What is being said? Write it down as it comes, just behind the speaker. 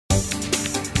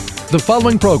The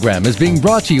following program is being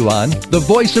brought to you on the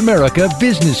Voice America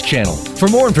Business Channel. For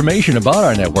more information about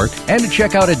our network and to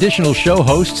check out additional show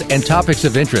hosts and topics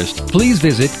of interest, please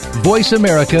visit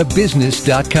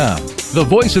voiceamericabusiness.com. The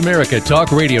Voice America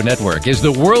Talk Radio Network is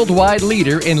the worldwide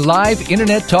leader in live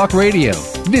Internet talk radio.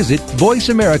 Visit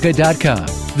voiceamerica.com.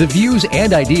 The views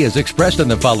and ideas expressed on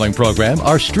the following program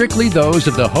are strictly those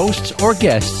of the hosts or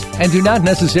guests and do not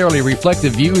necessarily reflect the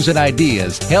views and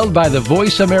ideas held by the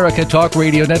Voice America Talk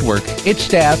Radio Network, its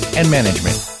staff, and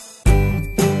management.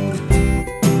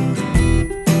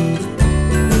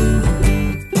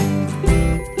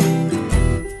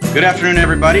 Good afternoon,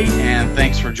 everybody, and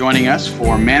thanks for joining us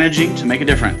for Managing to Make a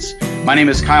Difference. My name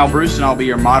is Kyle Bruce, and I'll be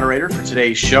your moderator for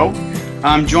today's show.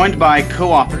 I'm joined by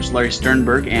co-authors Larry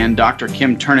Sternberg and Dr.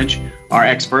 Kim Turnage, our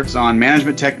experts on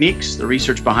management techniques, the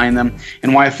research behind them,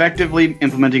 and why effectively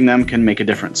implementing them can make a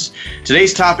difference.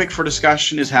 Today's topic for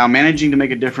discussion is how managing to make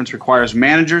a difference requires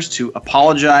managers to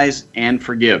apologize and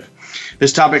forgive.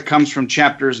 This topic comes from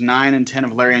chapters 9 and 10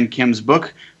 of Larry and Kim's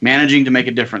book, Managing to Make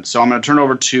a Difference. So I'm going to turn it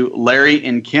over to Larry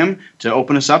and Kim to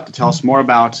open us up to tell us more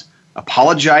about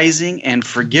apologizing and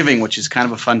forgiving, which is kind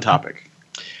of a fun topic.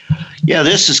 Yeah,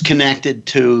 this is connected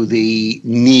to the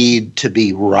need to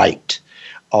be right.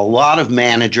 A lot of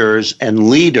managers and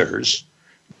leaders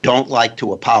don't like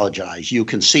to apologize. You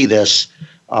can see this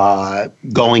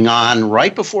going on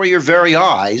right before your very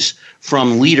eyes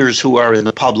from leaders who are in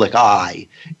the public eye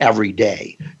every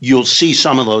day. You'll see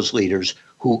some of those leaders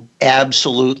who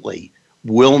absolutely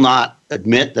will not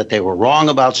admit that they were wrong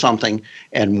about something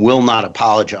and will not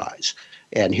apologize.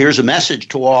 And here's a message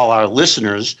to all our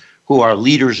listeners who are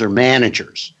leaders or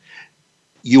managers.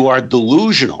 You are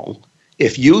delusional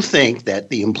if you think that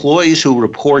the employees who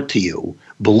report to you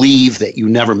believe that you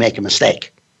never make a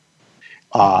mistake.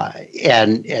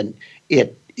 And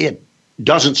it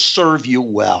doesn't serve you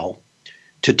well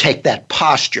to take that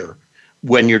posture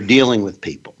when you're dealing with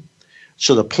people.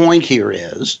 So the point here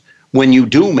is, when you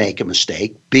do make a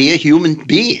mistake, be a human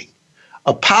being.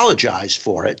 Apologize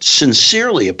for it,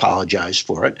 sincerely apologize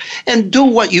for it, and do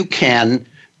what you can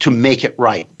to make it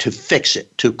right, to fix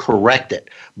it, to correct it.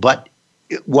 But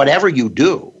whatever you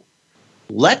do,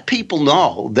 let people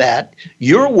know that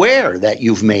you're aware that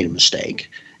you've made a mistake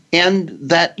and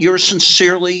that you're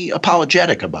sincerely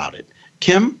apologetic about it.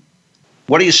 Kim,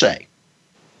 what do you say?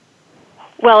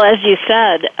 Well, as you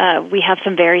said, we have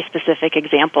some very specific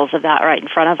examples of that right in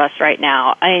front of us right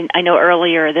now. I know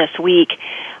earlier this week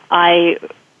I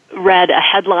read a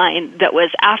headline that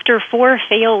was, after 4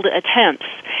 failed attempts,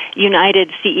 United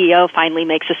CEO finally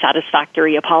makes a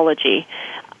satisfactory apology.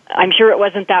 I'm sure it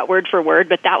wasn't that word for word,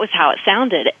 but that was how it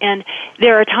sounded. And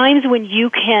there are times when you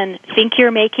can think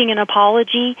you're making an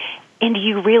apology and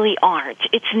you really aren't.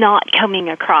 It's not coming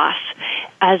across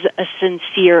as a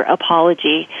sincere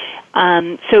apology.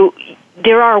 So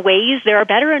there are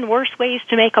better and worse ways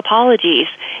to make apologies,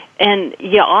 and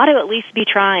you ought to at least be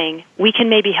trying. We can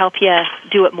maybe help you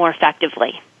do it more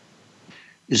effectively.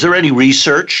 Is there any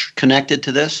research connected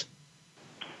to this?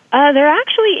 There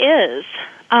actually is.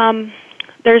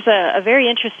 There's a very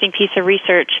interesting piece of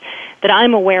research that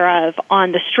I'm aware of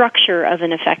on the structure of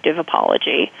an effective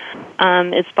apology.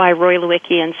 It's by Roy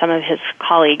Lewicki and some of his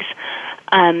colleagues.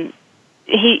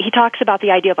 He talks about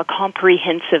the idea of a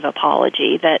comprehensive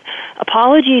apology, that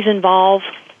apologies involve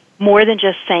more than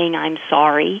just saying I'm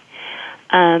sorry.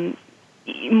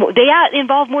 They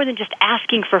involve more than just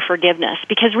asking for forgiveness,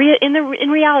 because in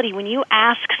reality, when you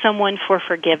ask someone for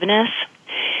forgiveness,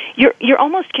 you're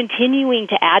almost continuing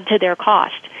to add to their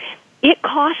cost. It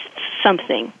costs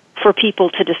something for people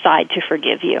to decide to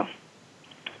forgive you,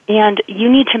 and you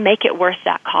need to make it worth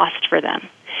that cost for them.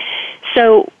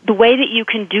 So the way that you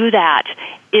can do that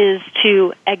is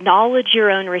to acknowledge your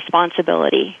own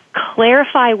responsibility,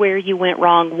 clarify where you went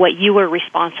wrong, what you were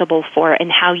responsible for,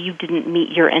 and how you didn't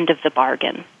meet your end of the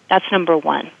bargain. That's number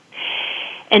one.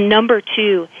 And number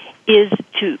two is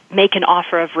to make an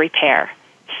offer of repair.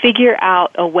 Figure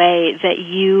out a way that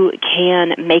you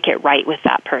can make it right with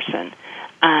that person.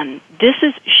 This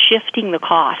is shifting the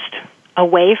cost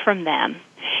away from them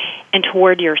and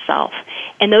toward yourself.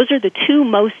 And those are the 2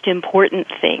 most important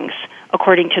things,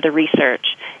 according to the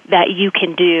research, that you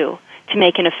can do to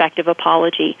make an effective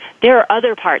apology. There are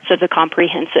other parts of the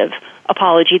comprehensive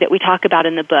apology that we talk about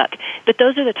in the book, but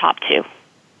those are the top 2.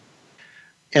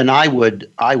 And I would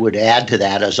add to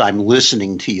that, as I'm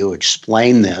listening to you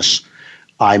explain this,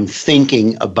 I'm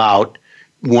thinking about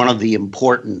one of the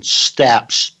important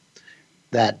steps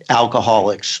that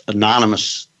Alcoholics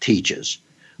Anonymous teaches,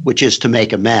 which is to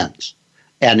make amends.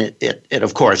 And it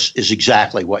of course, is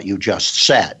exactly what you just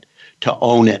said, to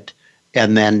own it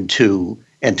and then to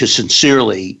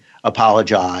sincerely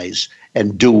apologize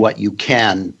and do what you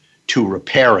can to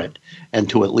repair it and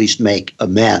to at least make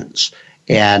amends.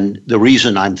 And the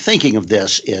reason I'm thinking of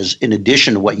this is, in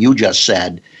addition to what you just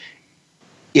said,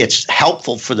 it's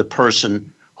helpful for the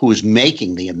person who is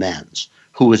making the amends,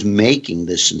 who is making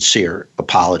the sincere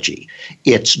apology.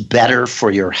 It's better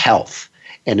for your health,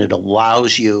 and it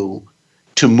allows you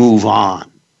to move on,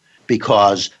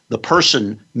 because the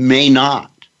person may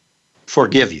not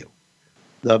forgive you.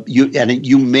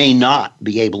 You may not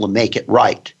be able to make it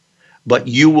right, but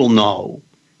you will know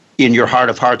in your heart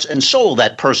of hearts, and so will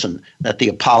that person, that the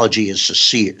apology is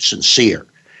sincere.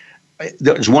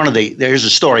 There's a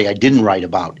story I didn't write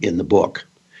about in the book,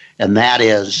 and that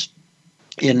is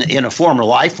in a former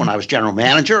life when I was general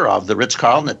manager of the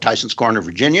Ritz-Carlton at Tysons Corner,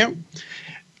 Virginia.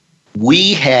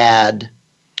 We had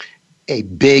a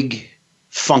big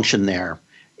function there,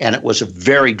 and it was a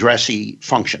very dressy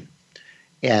function.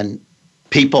 And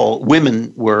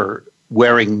women were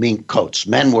wearing mink coats.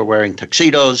 Men were wearing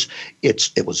tuxedos.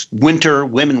 It was winter.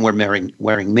 Women were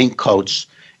wearing mink coats.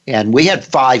 And we had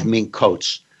 5 mink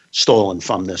coats stolen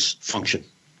from this function.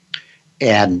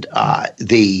 And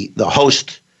the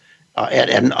host,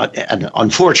 and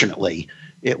unfortunately,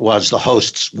 it was the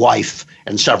host's wife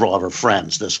and several of her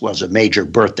friends. This was a major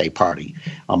birthday party,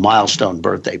 a milestone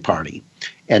birthday party.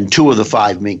 And 2 of the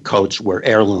 5 mink coats were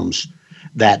heirlooms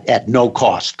that at no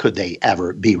cost could they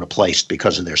ever be replaced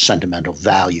because of their sentimental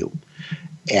value.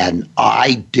 And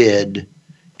I did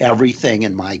everything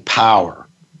in my power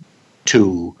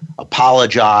to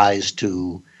apologize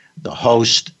to the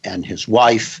host and his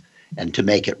wife and to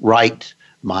make it right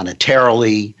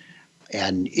monetarily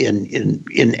and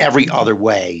in every other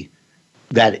way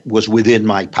that was within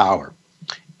my power.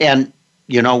 And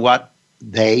you know what?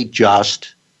 They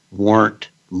just weren't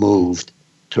moved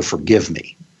to forgive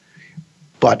me.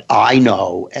 But I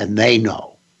know, and they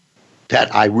know,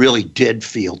 that I really did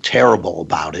feel terrible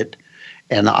about it,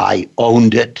 and I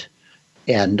owned it,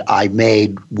 and I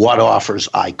made what offers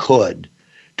I could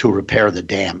to repair the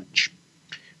damage.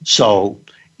 So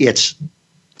it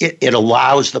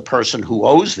allows the person who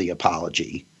owes the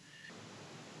apology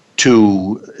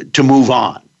to move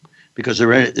on, because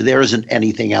there isn't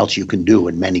anything else you can do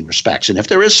in many respects. And if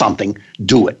there is something,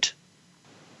 do it.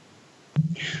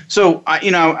 So,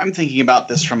 I'm thinking about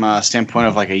this from a standpoint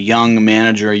of like a young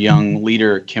manager, a young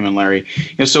leader, Kim and Larry.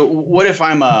 So what if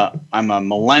I'm a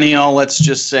millennial, let's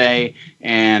just say,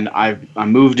 and I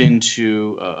moved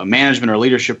into a management or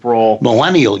leadership role.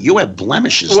 Millennial, you have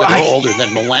blemishes that are older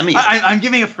than millennial. I'm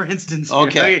giving a for instance here.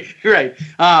 Okay. You're right.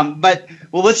 But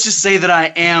let's just say that I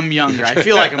am younger. I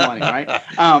feel like a millennial,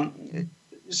 right?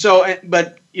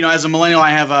 But as a millennial, I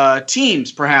have teams,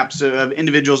 perhaps, of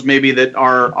individuals maybe that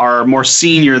are more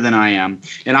senior than I am,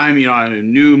 and I'm a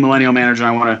new millennial manager,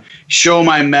 and I want to show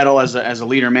my mettle as a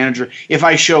leader manager. If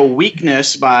I show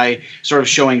weakness by sort of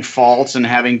showing faults and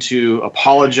having to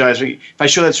apologize, if I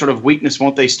show that sort of weakness,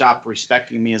 won't they stop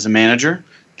respecting me as a manager?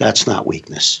 That's not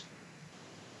weakness.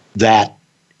 That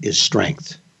is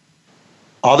strength.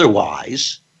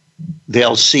 Otherwise,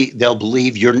 they'll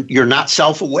believe you're not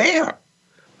self-aware.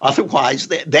 Otherwise,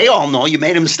 they all know you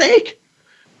made a mistake.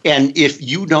 And if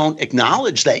you don't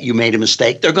acknowledge that you made a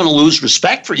mistake, they're going to lose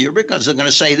respect for you, because they're going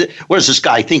to say, what does this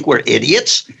guy think we're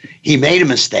idiots? He made a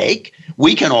mistake.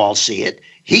 We can all see it.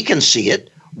 He can see it.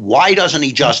 Why doesn't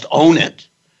he just own it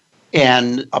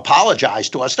and apologize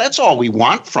to us? That's all we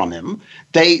want from him.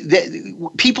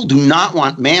 People do not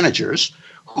want managers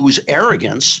whose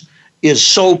arrogance is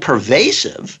so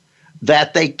pervasive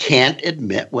that they can't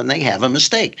admit when they have a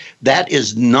mistake. That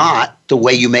is not the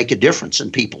way you make a difference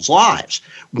in people's lives.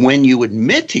 When you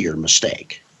admit to your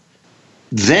mistake,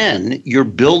 then you're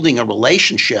building a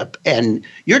relationship and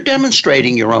you're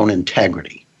demonstrating your own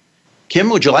integrity. Kim,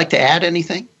 would you like to add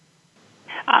anything?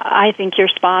 I think you're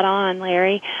spot on,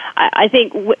 Larry. I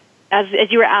think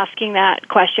as you were asking that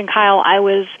question, Kyle, I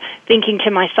was thinking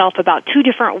to myself about 2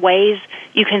 different ways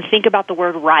you can think about the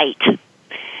word right.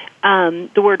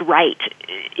 The word right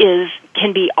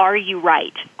can be, are you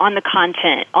right on the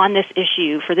content, on this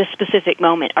issue, for this specific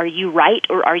moment? Are you right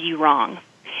or are you wrong?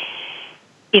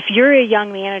 If you're a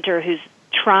young manager who's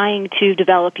trying to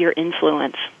develop your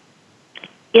influence,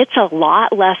 it's a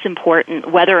lot less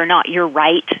important whether or not you're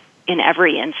right in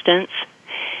every instance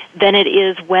than it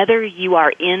is whether you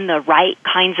are in the right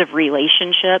kinds of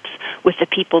relationships with the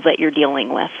people that you're dealing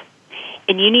with.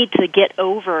 And you need to get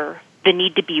over the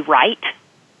need to be right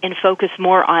and focus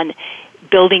more on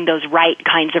building those right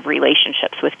kinds of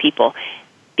relationships with people.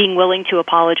 Being willing to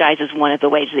apologize is one of the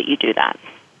ways that you do that.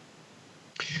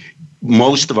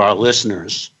 Most of our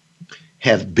listeners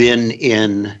have been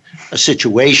in a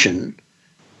situation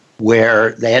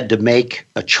where they had to make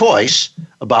a choice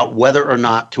about whether or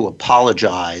not to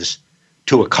apologize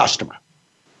to a customer.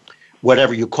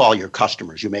 Whatever you call your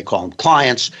customers. You may call them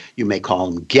clients, you may call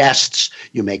them guests,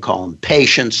 you may call them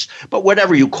patients, but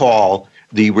whatever you call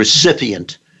the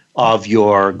recipient of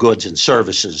your goods and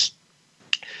services.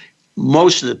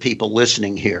 Most of the people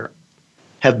listening here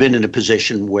have been in a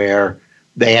position where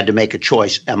they had to make a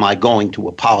choice. Am I going to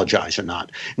apologize or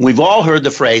not? And we've all heard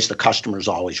the phrase, the customer's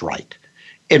always right.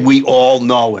 And we all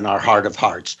know in our heart of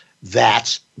hearts,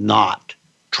 that's not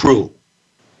true.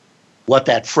 What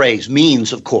that phrase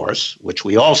means, of course, which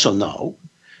we also know,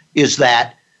 is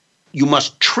that you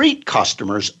must treat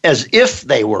customers as if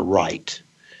they were right,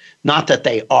 not that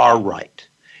they are right.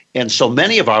 And so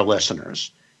many of our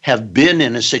listeners have been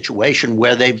in a situation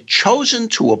where they've chosen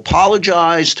to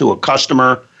apologize to a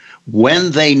customer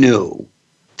when they knew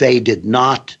they did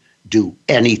not do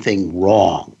anything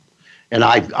wrong. And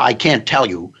I can't tell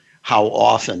you how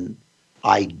often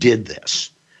I did this.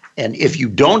 And if you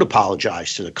don't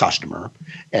apologize to the customer,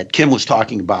 and Kim was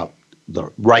talking about the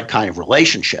right kind of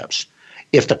relationships,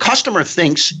 if the customer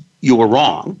thinks you were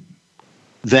wrong,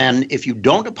 then if you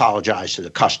don't apologize to the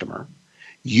customer,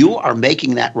 you are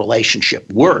making that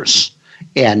relationship worse.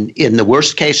 And in the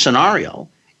worst case scenario,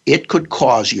 it could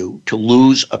cause you to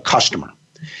lose a customer.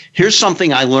 Here's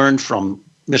something I learned from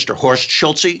Mr. Horst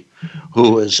Schulze,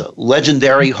 who is a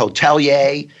legendary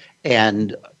hotelier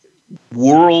and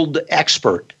world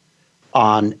expert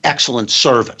on excellent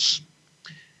service.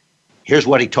 Here's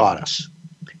what he taught us.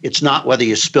 It's not whether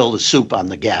you spill the soup on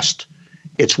the guest.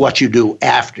 It's what you do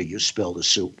after you spill the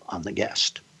soup on the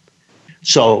guest.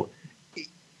 So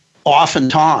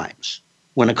oftentimes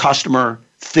when a customer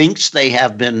thinks they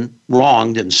have been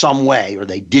wronged in some way or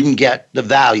they didn't get the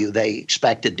value they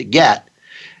expected to get,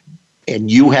 and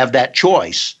you have that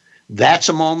choice, that's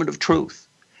a moment of truth.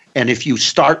 And if you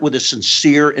start with a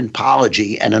sincere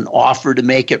apology and an offer to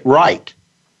make it right,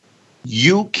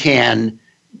 you can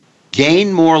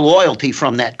gain more loyalty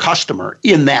from that customer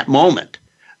in that moment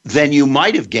than you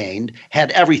might have gained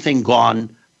had everything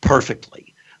gone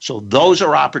perfectly. So those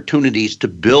are opportunities to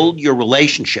build your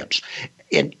relationships.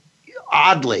 And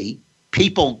oddly,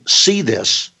 people see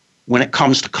this when it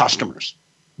comes to customers.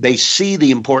 They see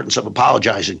the importance of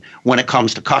apologizing when it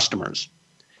comes to customers,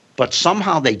 but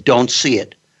somehow they don't see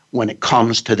it when it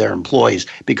comes to their employees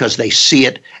because they see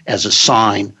it as a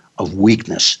sign of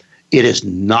weakness. It is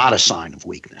not a sign of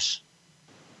weakness.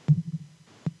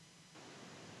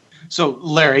 So,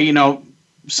 Larry,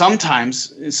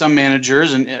 sometimes some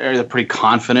managers and are pretty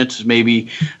confident, maybe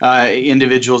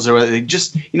individuals are they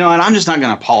just, and I'm just not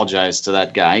going to apologize to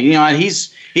that guy. And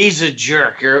he's a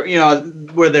jerk, or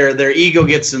where their ego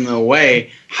gets in the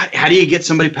way. How do you get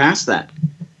somebody past that?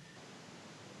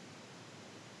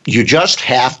 You just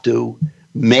have to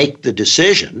make the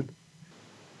decision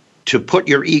to put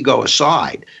your ego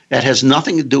aside. That has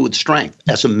nothing to do with strength.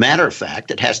 As a matter of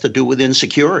fact, it has to do with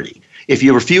insecurity. If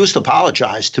you refuse to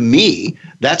apologize, to me,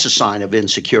 that's a sign of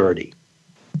insecurity.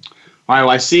 All right,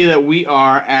 well, I see that we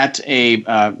are at a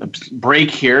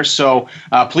break here, so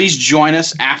please join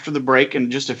us after the break in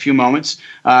just a few moments.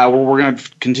 Where we're going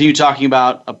to continue talking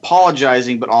about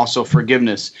apologizing, but also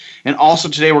forgiveness. And also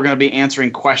today we're going to be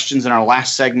answering questions in our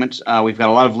last segment. We've got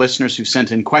a lot of listeners who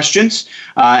sent in questions,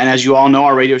 and as you all know,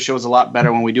 our radio show is a lot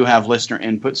better when we do have listener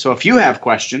input. So if you have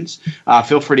questions,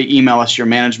 feel free to email us your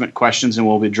management questions, and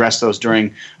we'll address those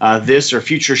during this or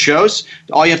future shows.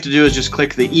 All you have to do is just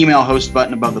click the email host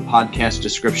button above the podcast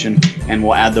description, and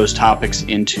we'll add those topics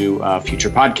into future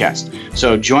podcasts.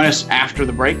 So join us after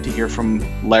the break to hear from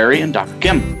Larry and Dr.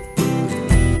 Kim.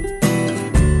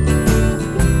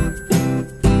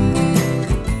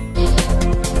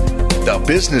 The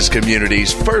business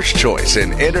community's first choice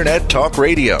in Internet Talk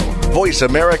Radio, Voice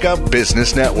America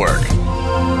Business Network.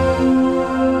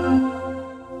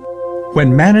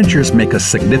 When managers make a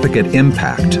significant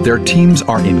impact, their teams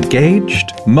are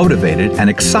engaged, motivated,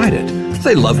 and excited.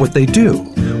 They love what they do.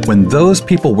 When those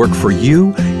people work for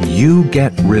you, you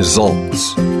get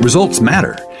results. Results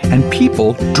matter, and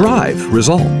people drive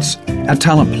results. At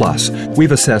Talent Plus,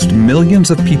 we've assessed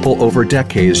millions of people over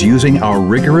decades using our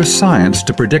rigorous science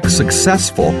to predict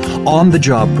successful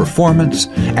on-the-job performance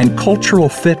and cultural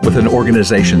fit with an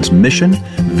organization's mission,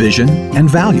 vision, and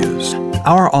values.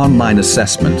 Our online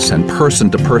assessments and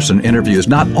person-to-person interviews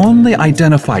not only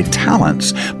identify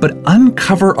talents, but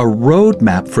uncover a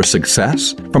roadmap for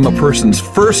success from a person's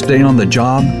first day on the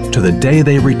job to the day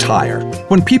they retire.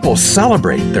 When people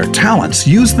celebrate their talents,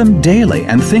 use them daily,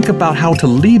 and think about how to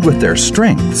lead with their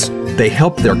strengths, they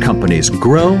help their companies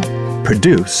grow,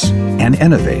 produce, and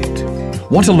innovate.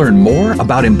 Want to learn more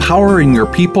about empowering your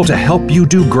people to help you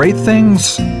do great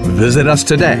things? Visit us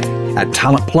today at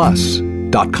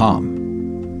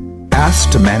talentplus.com.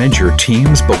 Asked to manage your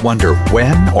teams but wonder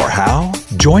when or how?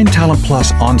 Join Talent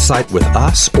Plus on-site with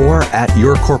us or at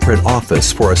your corporate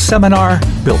office for a seminar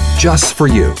built just for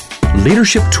you.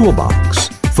 Leadership Toolbox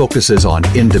focuses on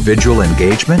individual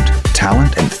engagement,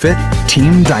 talent and fit,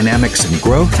 team dynamics and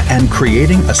growth, and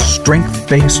creating a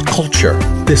strength-based culture.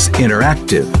 This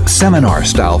interactive,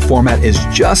 seminar-style format is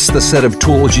just the set of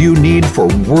tools you need for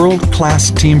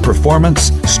world-class team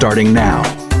performance starting now.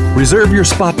 Reserve your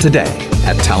spot today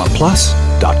at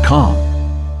talentplus.com.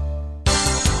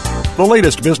 The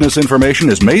latest business information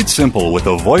is made simple with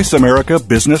the Voice America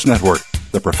Business Network.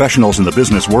 The professionals in the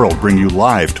business world bring you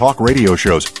live talk radio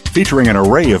shows featuring an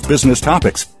array of business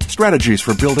topics, strategies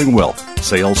for building wealth,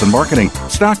 sales and marketing,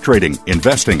 stock trading,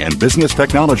 investing, and business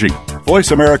technology.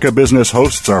 Voice America Business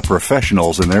hosts are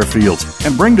professionals in their fields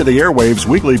and bring to the airwaves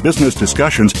weekly business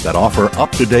discussions that offer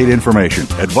up-to-date information,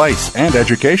 advice, and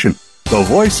education. The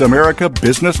Voice America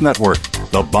Business Network,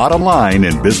 the bottom line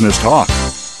in business talk.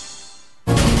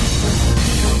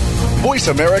 Voice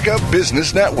America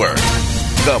Business Network,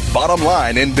 the bottom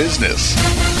line in business.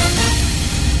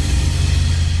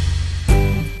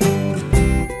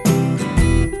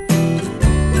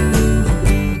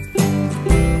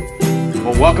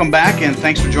 Well, welcome back, and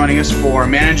thanks for joining us for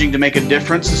Managing to Make a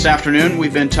Difference this afternoon.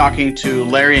 We've been talking to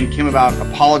Larry and Kim about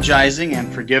apologizing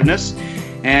and forgiveness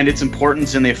and its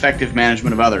importance in the effective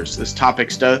management of others. This topic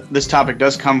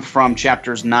does come from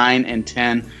chapters 9 and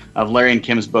 10 of Larry and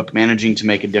Kim's book, Managing to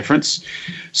Make a Difference.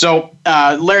 So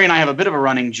Larry and I have a bit of a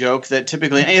running joke that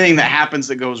typically anything that happens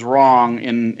that goes wrong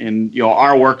in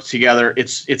our work together,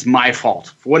 it's my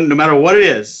fault. No matter what it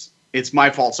is, it's my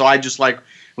fault. So I just would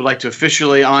like to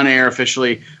officially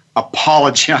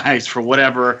apologize for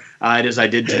whatever it is I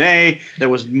did today that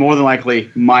was more than likely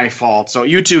my fault. So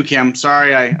you too, Kim.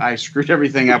 Sorry I screwed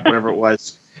everything up, whatever it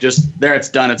was. Just there, it's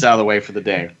done. It's out of the way for the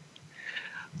day.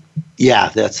 Yeah,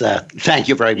 that's thank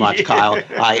you very much, Kyle.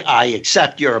 I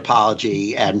accept your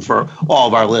apology, and for all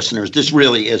of our listeners, this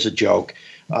really is a joke.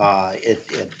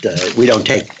 We don't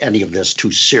take any of this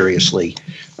too seriously.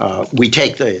 We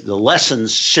take the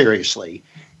lessons seriously,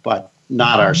 but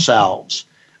not ourselves.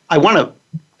 I want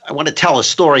to tell a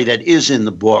story that is in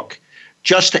the book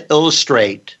just to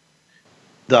illustrate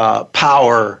the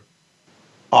power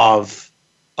of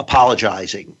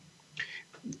apologizing.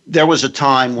 There was a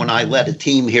time when I led a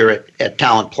team here at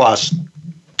Talent Plus,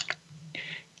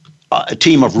 a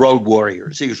team of road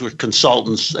warriors. These were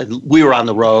consultants, and we were on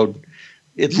the road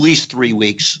at least 3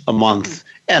 weeks a month,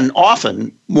 and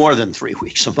often more than 3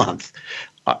 weeks a month.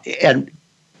 And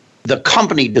the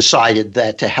company decided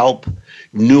that to help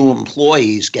new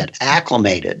employees get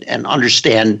acclimated and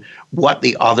understand what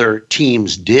the other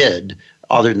teams did,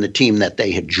 other than the team that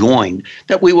they had joined,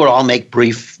 that we would all make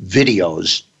brief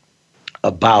videos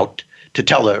to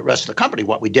tell the rest of the company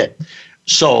what we did.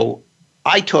 So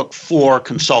I took 4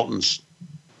 consultants,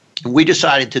 and we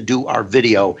decided to do our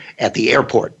video at the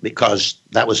airport because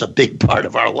that was a big part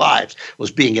of our lives, was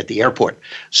being at the airport.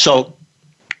 So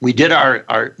we did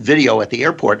our video at the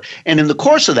airport, and in the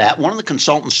course of that, one of the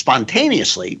consultants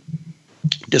spontaneously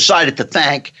decided to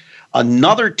thank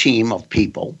another team of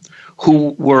people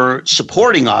who were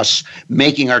supporting us,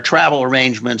 making our travel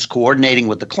arrangements, coordinating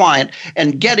with the client,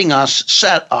 and getting us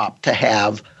set up to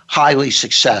have highly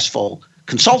successful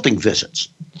consulting visits.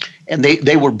 And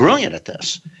they were brilliant at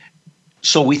this.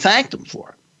 So we thanked them for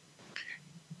it.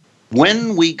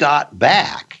 When we got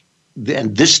back,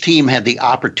 and this team had the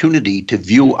opportunity to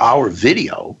view our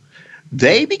video,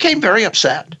 they became very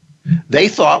upset. They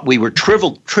thought we were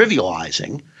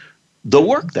trivializing the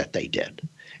work that they did.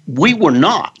 We were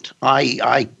not.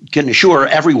 I can assure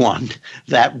everyone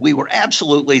that we were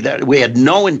that we had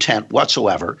no intent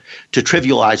whatsoever to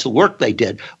trivialize the work they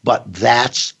did, but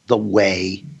that's the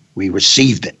way we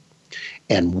received it.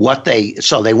 And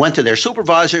so they went to their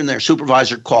supervisor, and their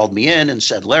supervisor called me in and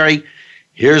said, Larry,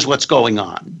 here's what's going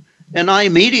on. And I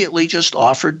immediately just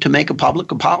offered to make a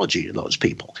public apology to those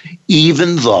people,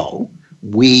 even though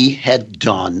we had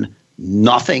done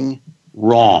nothing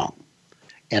wrong.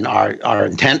 And our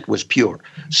intent was pure.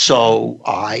 So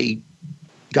I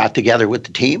got together with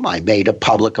the team. I made a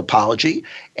public apology,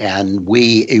 and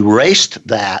we erased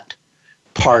that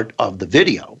part of the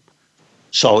video.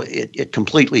 So it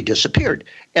completely disappeared.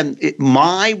 And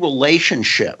my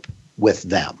relationship with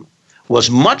them was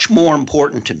much more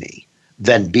important to me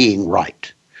than being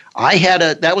right.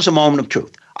 That was a moment of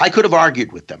truth. I could have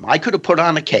argued with them. I could have put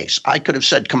on a case. I could have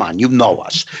said, come on, you know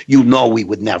us. You know we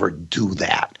would never do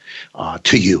that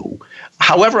to you.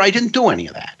 However, I didn't do any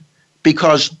of that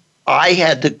because I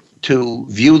had to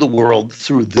view the world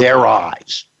through their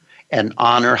eyes and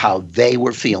honor how they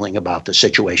were feeling about the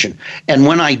situation. And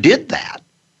when I did that,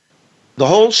 the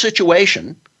whole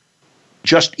situation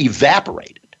just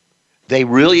evaporated. They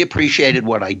really appreciated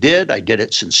what I did. I did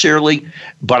it sincerely,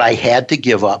 but I had to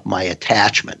give up my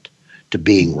attachment to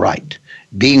being right.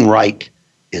 Being right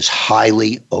is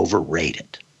highly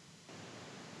overrated.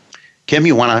 Kim,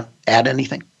 you want to add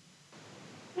anything?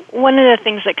 One of the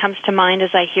things that comes to mind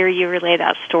as I hear you relay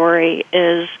that story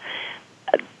is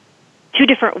two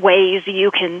different ways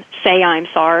you can say I'm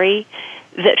sorry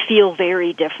that feel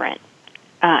very different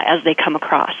as they come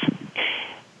across.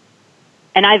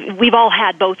 And we've all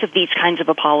had both of these kinds of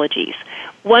apologies.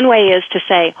 One way is to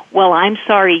say, well, I'm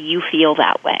sorry you feel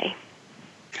that way.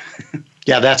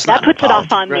 Yeah, that puts it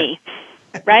off on me,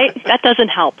 right? That doesn't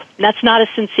help. That's not a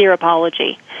sincere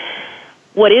apology.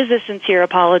 What is a sincere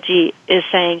apology is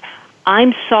saying,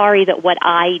 I'm sorry that what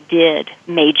I did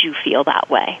made you feel that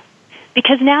way.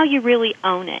 Because now you really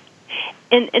own it.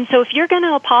 And so if you're going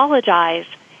to apologize,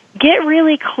 get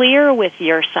really clear with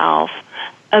yourself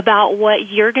about what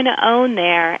you're going to own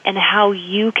there and how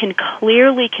you can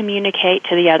clearly communicate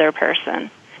to the other person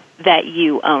that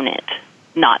you own it,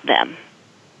 not them.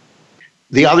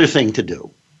 The other thing to do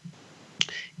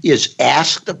is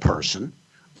ask the person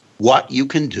what you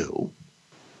can do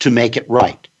to make it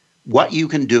right, what you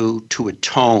can do to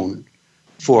atone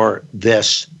for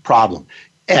this problem.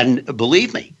 And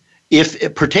believe me,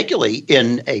 if particularly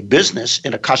in a business,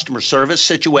 in a customer service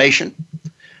situation,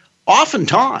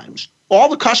 oftentimes all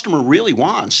the customer really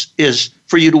wants is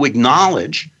for you to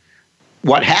acknowledge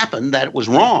what happened, that it was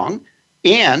wrong,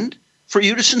 and for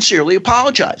you to sincerely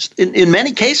apologize. In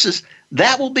many cases,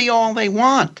 that will be all they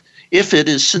want if it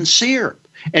is sincere.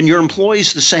 And your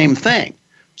employees, the same thing.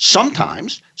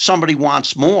 Sometimes somebody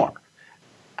wants more.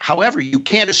 However, you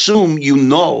can't assume you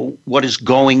know what is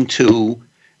going to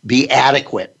be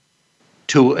adequate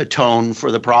to atone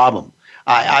for the problem.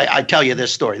 I tell you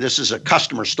this story. This is a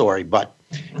customer story, but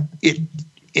it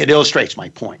illustrates my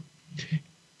point.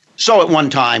 So at one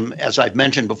time, as I've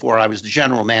mentioned before, I was the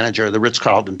general manager of the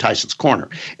Ritz-Carlton Tyson's Corner,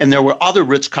 and there were other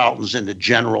Ritz-Carltons in the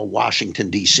general Washington,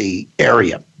 D.C.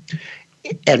 area.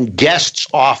 And guests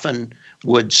often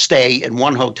would stay in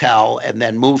one hotel and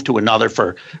then move to another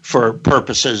for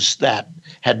purposes that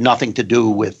had nothing to do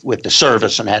with the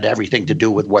service and had everything to do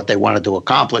with what they wanted to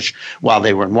accomplish while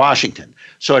they were in Washington.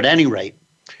 So at any rate,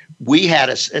 we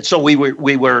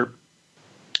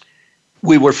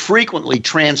were frequently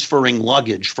transferring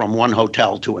luggage from one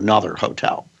hotel to another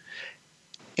hotel.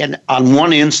 And on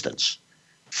one instance,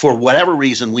 for whatever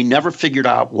reason, we never figured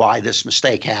out why this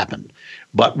mistake happened,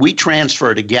 but we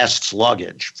transferred a guest's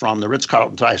luggage from the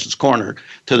Ritz-Carlton Tyson's Corner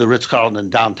to the Ritz-Carlton in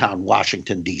downtown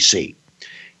Washington, D.C.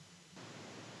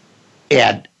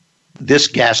 And this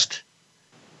guest,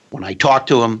 when I talked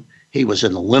to him, he was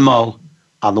in the limo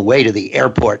on the way to the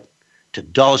airport, to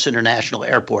Dulles International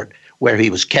Airport, where he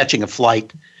was catching a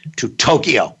flight to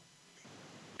Tokyo.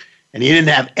 And he didn't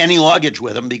have any luggage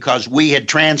with him because we had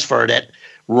transferred it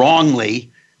wrongly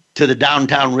to the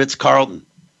downtown Ritz-Carlton.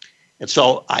 And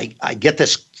so I get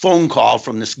this phone call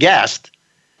from this guest,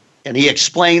 and he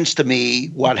explains to me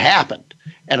what happened.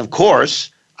 And of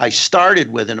course, I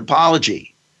started with an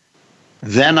apology.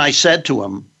 Then I said to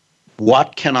him,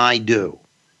 what can I do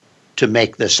to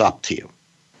make this up to you?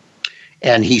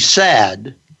 And he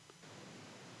said,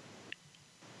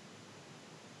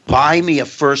 buy me a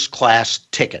first-class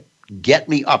ticket. Get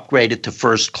me upgraded to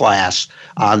first class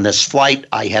on this flight.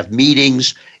 I have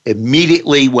meetings.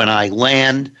 Immediately when I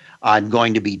land, I'm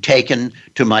going to be taken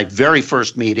to my very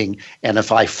first meeting. And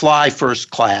if I fly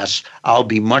first class, I'll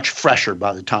be much fresher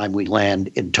by the time we land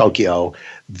in Tokyo.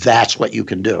 That's what you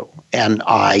can do. And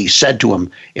I said to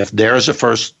him, if there's a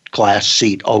first class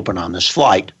seat open on this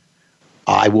flight,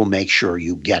 I will make sure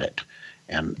you get it.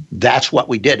 And that's what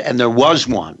we did. And there was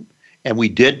one, and we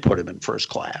did put him in first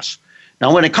class.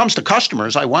 Now, when it comes to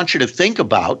customers, I want you to think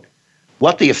about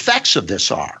what the effects of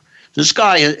this are. This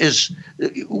guy is,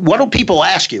 what do people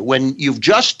ask you? When you've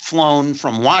just flown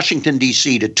from Washington,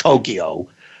 D.C. to Tokyo,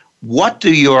 what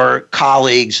do your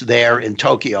colleagues there in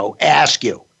Tokyo ask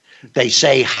you? They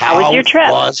say, how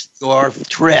was your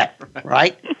trip,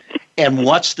 right? And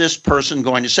what's this person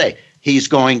going to say? He's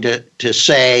going to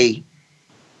say,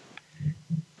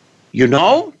 you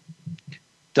know,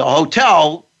 the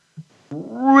hotel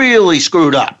really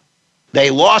screwed up. They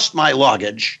lost my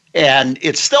luggage, and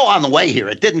it's still on the way here.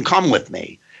 It didn't come with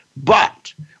me.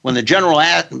 But when the general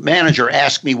manager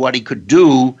asked me what he could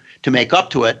do to make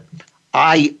up for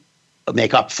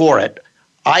it,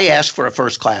 I asked for a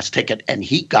first-class ticket, and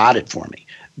he got it for me.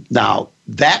 Now,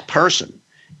 that person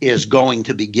is going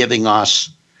to be giving us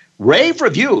rave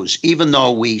reviews, even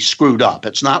though we screwed up.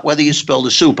 It's not whether you spill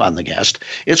the soup on the guest.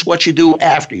 It's what you do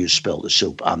after you spill the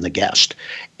soup on the guest.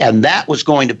 And that was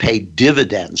going to pay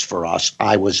dividends for us.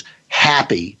 I was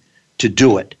happy to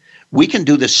do it. We can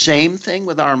do the same thing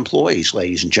with our employees,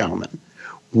 ladies and gentlemen.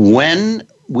 When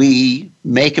we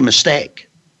make a mistake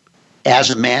as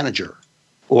a manager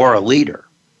or a leader,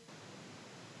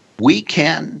 we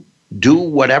can do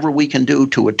whatever we can do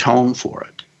to atone for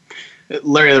it.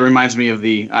 Larry, that reminds me of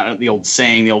the old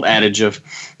saying, the old adage of,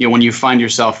 when you find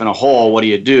yourself in a hole, what do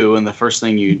you do? And the first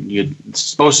thing you're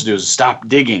supposed to do is stop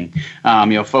digging.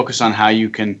 Focus on how you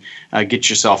can get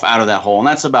yourself out of that hole, and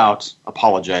that's about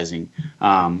apologizing.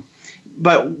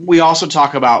 But we also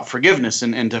talk about forgiveness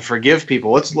and to forgive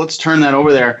people. Let's turn that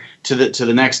over there to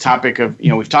the next topic of,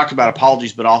 we've talked about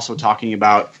apologies, but also talking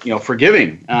about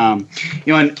forgiving.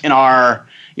 In our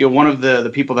one of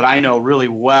the people that I know really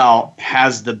well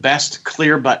has the best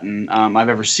clear button I've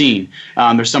ever seen.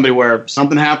 There's somebody where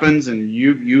something happens and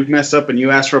you mess up and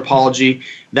you ask for apology.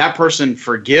 That person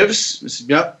forgives.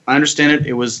 Yep, I understand it.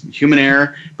 It was human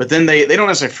error. But then they don't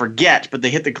necessarily forget, but they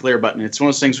hit the clear button. It's one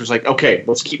of those things where it's like, okay,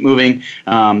 let's keep moving.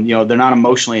 They're not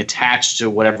emotionally attached to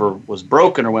whatever was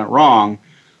broken or went wrong.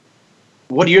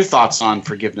 What are your thoughts on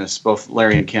forgiveness, both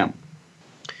Larry and Kim?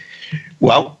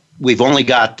 Well, we've only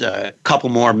got a couple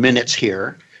more minutes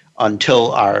here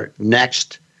until our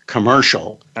next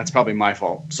commercial. That's probably my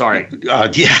fault. Sorry.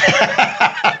 Yeah,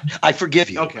 I forgive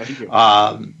you. Okay. Thank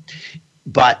you.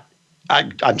 But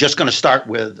I'm just going to start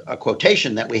with a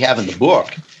quotation that we have in the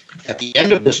book. At the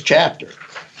end of this chapter,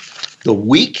 the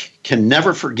weak can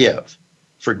never forgive.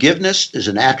 Forgiveness is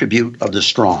an attribute of the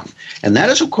strong. And that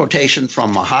is a quotation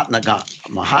from Mahatma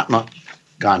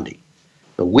Gandhi.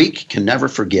 The weak can never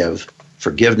forgive.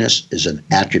 Forgiveness is an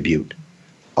attribute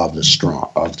of the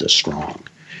strong.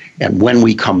 And when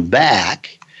we come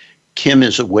back, Kim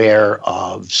is aware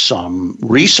of some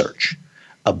research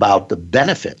about the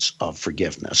benefits of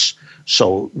forgiveness.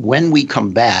 So when we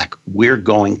come back, we're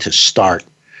going to start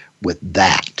with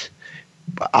that.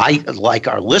 I'd like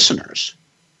our listeners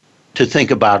to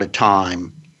think about a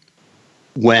time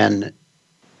when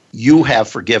you have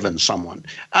forgiven someone.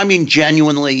 I mean,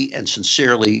 genuinely and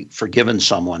sincerely forgiven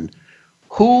someone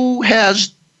who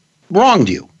has wronged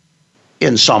you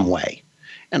in some way.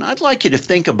 And I'd like you to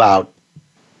think about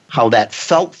how that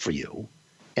felt for you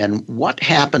and what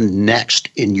happened next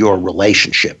in your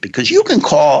relationship, because you can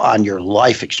call on your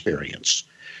life experience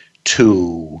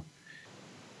to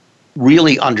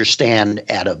really understand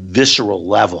at a visceral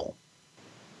level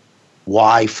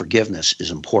why forgiveness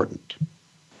is important.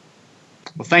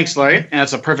 Well, thanks, Larry. And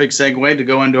that's a perfect segue to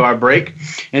go into our break.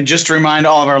 And just to remind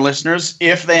all of our listeners,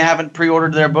 if they haven't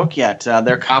pre-ordered their book yet,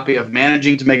 their copy of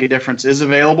Managing to Make a Difference is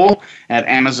available at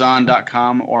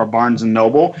Amazon.com or Barnes &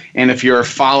 Noble. And if you're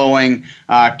following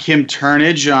Kim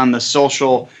Turnage on the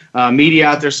social media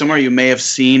out there somewhere, you may have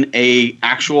seen a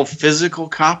actual physical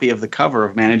copy of the cover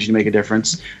of Managing to Make a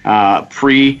Difference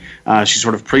she's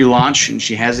sort of pre-launch, and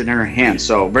she has it in her hand.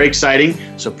 So very exciting.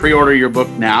 So pre-order your book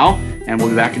now, and we'll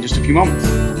be back in just a few moments.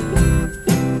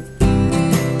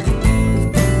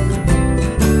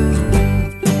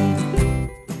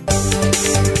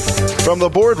 From the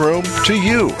boardroom to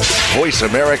you, Voice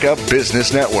America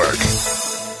Business Network.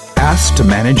 Asked to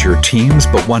manage your teams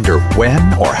but wonder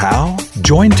when or how?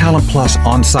 Join Talent Plus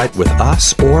on-site with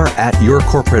us or at your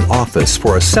corporate office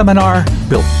for a seminar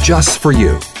built just for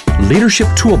you. Leadership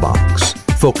Toolbox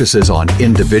focuses on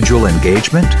individual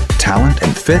engagement, talent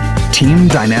and fit, team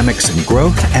dynamics and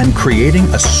growth, and creating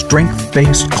a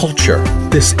strength-based culture.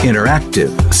 This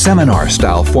interactive,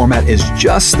 seminar-style format is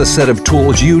just the set of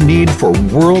tools you need for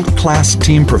world-class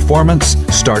team performance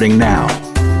starting now.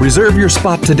 Reserve your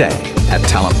spot today at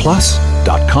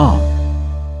talentplus.com.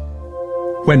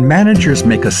 When managers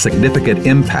make a significant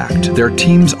impact, their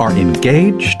teams are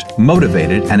engaged,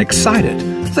 motivated, and excited.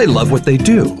 They love what they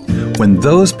do. When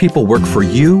those people work for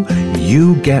you,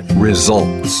 you get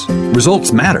results.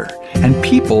 Results matter, and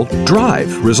people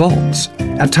drive results.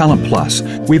 At Talent Plus,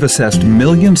 we've assessed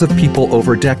millions of people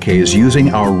over decades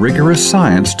using our rigorous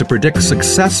science to predict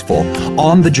successful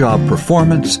on-the-job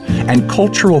performance and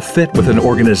cultural fit with an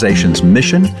organization's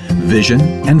mission, vision,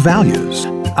 and values.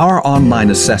 Our online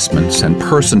assessments and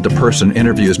person-to-person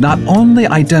interviews not only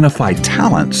identify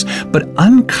talents, but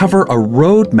uncover a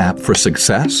roadmap for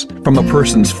success from a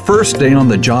person's first day on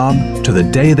the job to the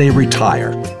day they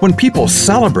retire. When people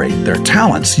celebrate their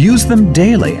talents, use them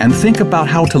daily, and think about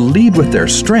how to lead with their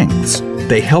strengths,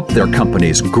 they help their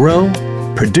companies grow,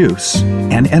 produce,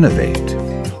 and innovate.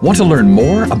 Want to learn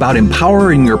more about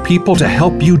empowering your people to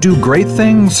help you do great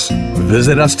things?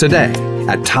 Visit us today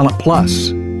at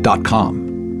talentplus.com.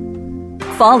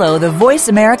 Follow the Voice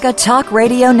America Talk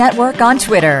Radio Network on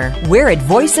Twitter. We're at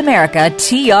Voice America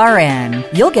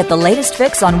TRN. You'll get the latest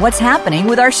fix on what's happening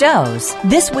with our shows,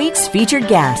 this week's featured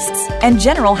guests, and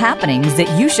general happenings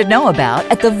that you should know about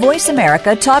at the Voice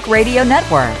America Talk Radio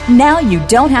Network. Now you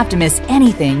don't have to miss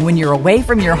anything when you're away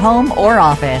from your home or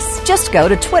office. Just go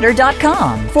to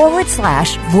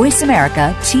twitter.com/Voice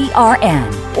America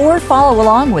TRN or follow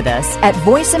along with us at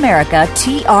Voice America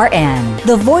TRN,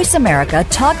 the Voice America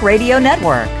Talk Radio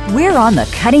Network. We're on the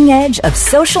cutting edge of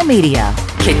social media.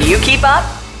 Can you keep up?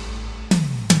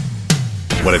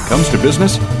 When it comes to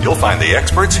business, you'll find the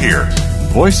experts here.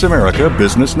 Voice America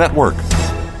Business Network.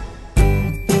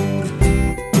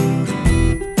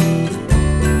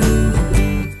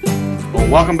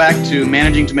 Welcome back to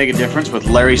Managing to Make a Difference with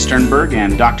Larry Sternberg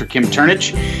and Dr. Kim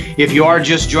Turnich. If you are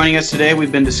just joining us today,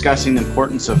 we've been discussing the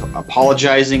importance of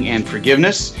apologizing and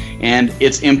forgiveness and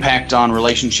its impact on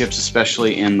relationships,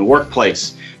 especially in the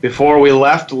workplace. Before we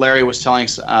left, Larry was telling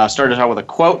us, started out with a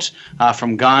quote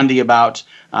from Gandhi about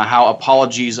how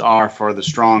apologies are for the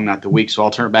strong, not the weak. So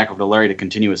I'll turn it back over to Larry to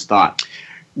continue his thought.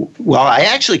 Well, I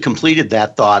actually completed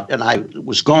that thought, and I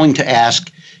was going to ask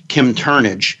Kim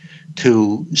Turnich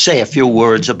to say a few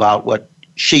words about what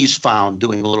she's found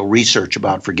doing a little research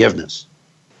about forgiveness.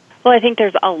 Well, I think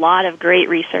there's a lot of great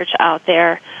research out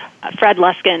there. Fred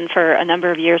Luskin, for a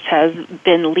number of years, has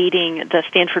been leading the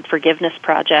Stanford Forgiveness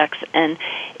Projects. And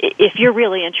if you're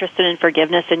really interested in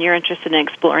forgiveness and you're interested in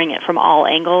exploring it from all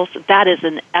angles, that is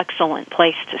an excellent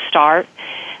place to start.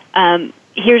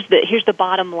 Here's the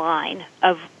bottom line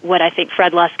of what I think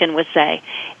Fred Luskin would say.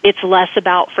 It's less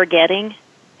about forgetting,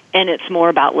 and it's more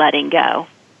about letting go.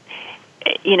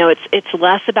 You know, it's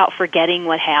less about forgetting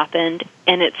what happened,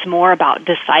 and it's more about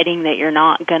deciding that you're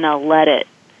not going to let it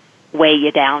weigh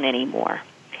you down anymore.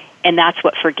 And that's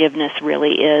what forgiveness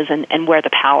really is, and where the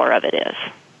power of it is.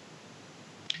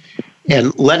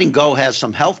 And letting go has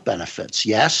some health benefits,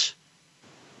 yes?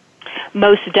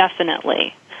 Most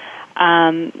definitely.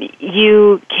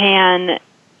 You can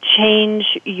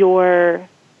change your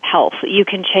health. You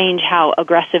can change how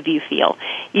aggressive you feel.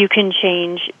 You can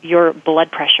change your blood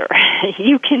pressure.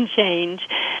 You can change,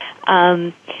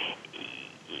 in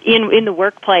the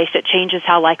workplace, it changes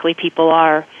how likely people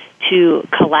are to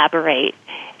collaborate.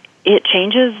 It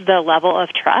changes the level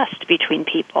of trust between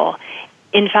people.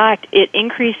 In fact, it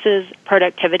increases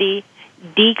productivity,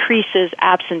 decreases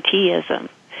absenteeism.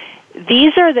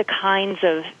 These are the kinds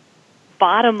of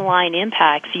bottom line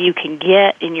impacts you can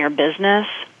get in your business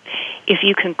if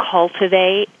you can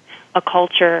cultivate a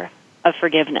culture of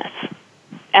forgiveness.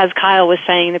 As Kyle was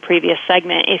saying in the previous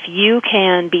segment, if you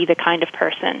can be the kind of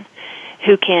person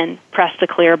who can press the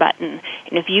clear button,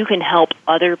 and if you can help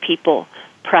other people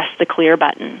press the clear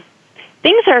button,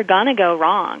 things are going to go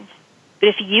wrong. But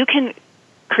if you can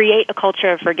create a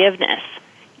culture of forgiveness,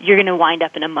 you're going to wind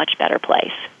up in a much better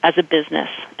place as a business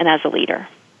and as a leader.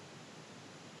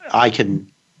 I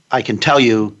can tell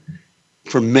you,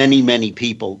 for many, many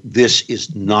people, this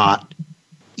is not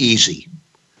easy.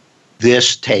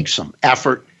 This takes some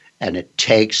effort and it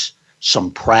takes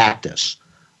some practice.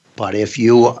 But if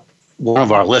you, one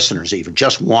of our listeners even,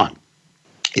 just one,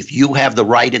 if you have the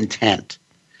right intent,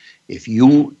 if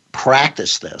you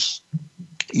practice this,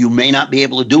 you may not be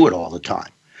able to do it all the time,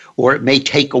 or it may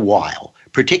take a while,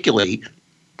 particularly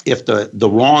if the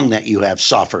wrong that you have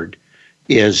suffered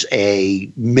is a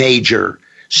major,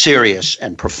 serious,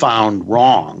 and profound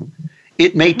wrong.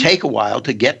 It may take a while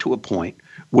to get to a point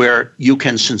where you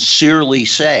can sincerely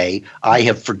say, I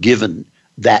have forgiven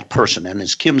that person. And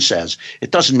as Kim says,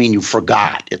 it doesn't mean you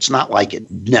forgot. It's not like it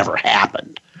never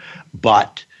happened.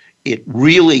 But it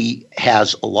really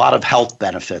has a lot of health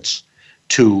benefits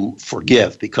to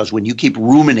forgive, because when you keep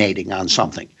ruminating on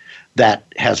something that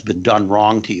has been done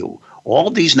wrong to you, all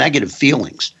of these negative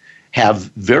feelings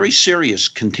have very serious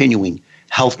continuing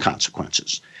health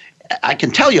consequences. I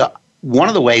can tell you, one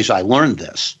of the ways I learned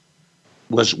this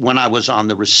was when I was on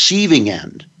the receiving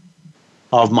end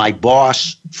of my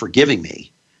boss forgiving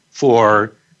me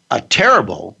for a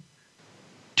terrible,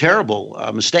 terrible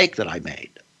mistake that I made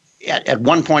at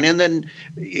one point. And then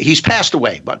he's passed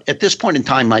away. But at this point in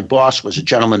time, my boss was a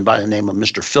gentleman by the name of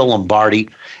Mr. Phil Lombardi,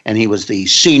 and he was the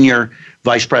senior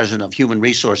vice president of human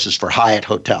resources for Hyatt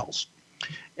Hotels.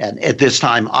 And at this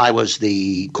time, I was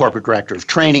the corporate director of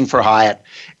training for Hyatt,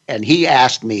 and he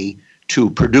asked me to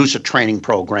produce a training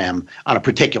program on a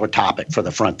particular topic for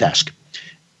the front desk.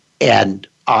 And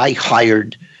I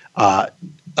hired a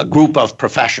group of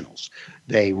professionals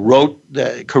They wrote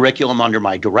the curriculum under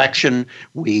my direction.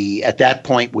 At that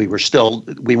point, we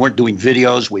weren't doing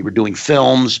videos. We were doing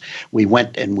films. We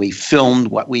went and we filmed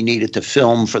what we needed to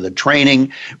film for the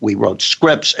training. We wrote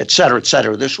scripts, et cetera, et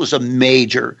cetera. This was a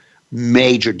major,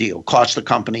 major deal. Cost the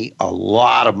company a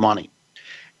lot of money.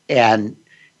 And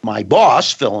my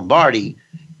boss, Phil Lombardi,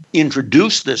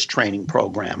 introduced this training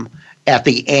program at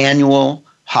the annual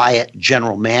Hyatt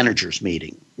General Managers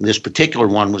meeting. This particular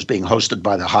one was being hosted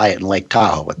by the Hyatt in Lake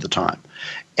Tahoe at the time.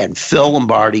 And Phil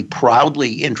Lombardi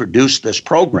proudly introduced this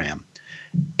program,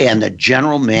 and the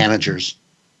general managers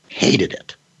hated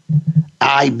it.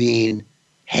 I mean,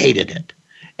 hated it.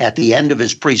 At the end of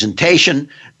his presentation,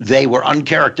 they were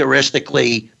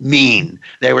uncharacteristically mean.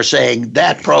 They were saying,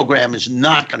 that program is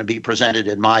not going to be presented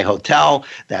in my hotel.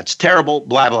 That's terrible,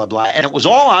 blah, blah, blah. And it was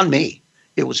all on me.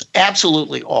 It was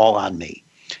absolutely all on me.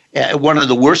 One of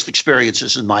the worst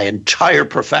experiences in my entire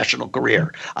professional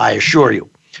career, I assure you.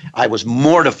 I was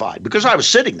mortified because I was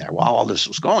sitting there while all this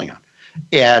was going on.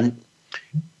 And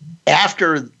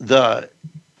after that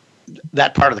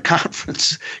part of the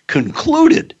conference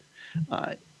concluded,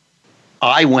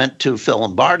 I went to Phil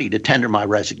Lombardi to tender my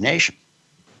resignation.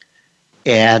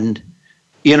 And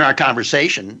in our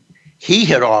conversation, he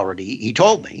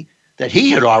told me that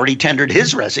he had already tendered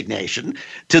his resignation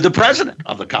to the president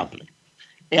of the company.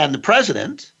 And the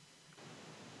president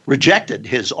rejected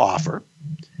his offer,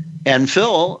 and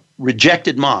Phil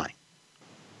rejected mine.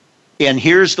 And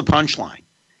here's the punchline.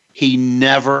 He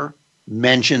never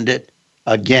mentioned it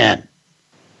again.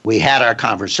 We had our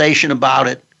conversation about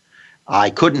it. I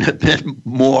couldn't have been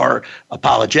more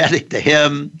apologetic to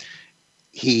him.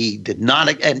 He did not,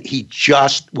 and he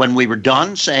just, when we were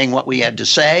done saying what we had to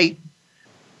say,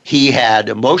 he had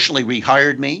emotionally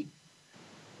rehired me.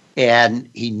 And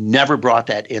he never brought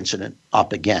that incident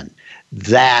up again.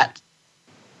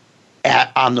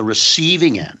 On the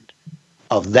receiving end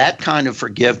of that kind of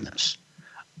forgiveness,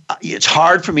 it's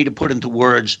hard for me to put into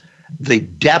words the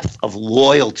depth of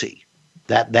loyalty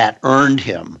that earned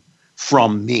him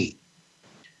from me.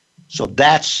 So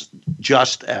that's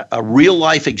just a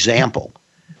real-life example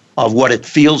of what it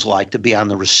feels like to be on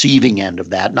the receiving end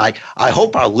of that. And I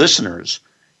hope our listeners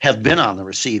have been on the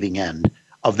receiving end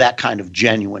of that kind of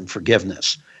genuine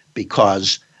forgiveness,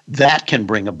 because that can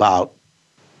bring about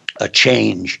a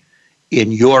change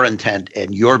in your intent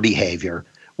and your behavior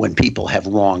when people have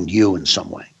wronged you in some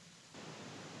way.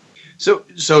 So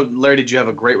Larry, did you have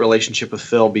a great relationship with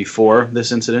Phil before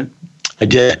this incident? I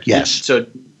did, yes. So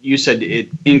you said it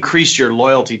increased your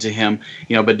loyalty to him,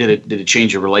 but did it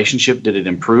change your relationship? Did it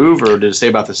improve, or did it stay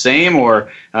about the same?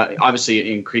 Or obviously it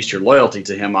increased your loyalty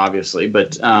to him, obviously.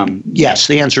 But yes,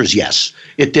 the answer is yes.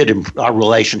 It did. Our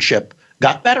relationship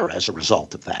got better as a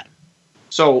result of that.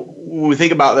 So when we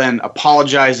think about then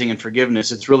apologizing and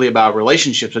forgiveness, it's really about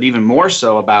relationships, but even more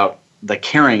so about the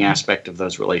caring aspect of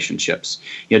those relationships.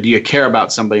 Do you care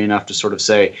about somebody enough to sort of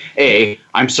say, "Hey,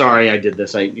 I'm sorry I did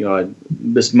this.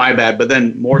 This is my bad." But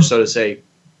then more so to say,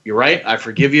 "You're right. I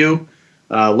forgive you.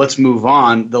 Let's move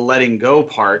on." The letting go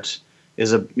part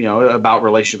is about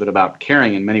relationship and about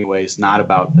caring in many ways, not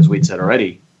about, as we'd said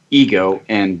already, ego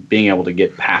and being able to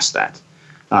get past that.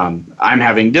 I'm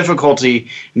having difficulty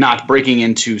not breaking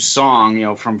into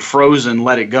song, from Frozen,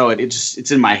 Let It Go. It's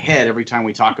in my head every time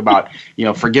we talk about,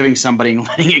 forgiving somebody and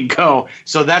letting it go.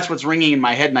 So that's what's ringing in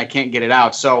my head and I can't get it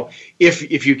out. So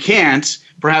if you can't,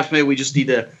 perhaps maybe we just need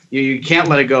to, you can't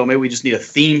let it go. Maybe we just need a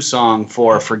theme song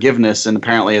for forgiveness, and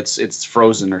apparently it's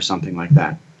Frozen or something like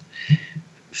that.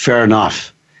 Fair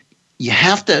enough. You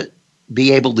have to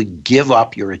be able to give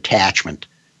up your attachment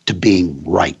to being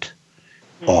right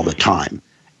all the time.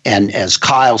 And as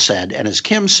Kyle said, and as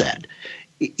Kim said,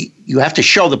 you have to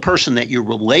show the person that your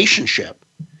relationship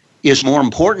is more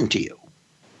important to you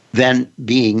than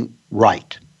being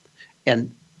right.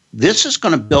 And this is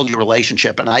going to build your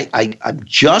relationship. And I'm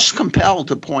just compelled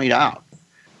to point out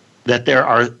that there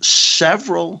are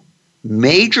several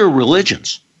major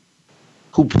religions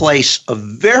who place a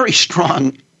very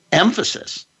strong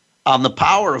emphasis on the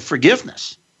power of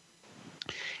forgiveness.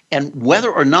 And whether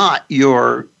or not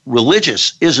you're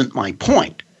religious isn't my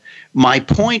point. My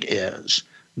point is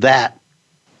that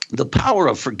the power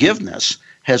of forgiveness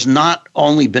has not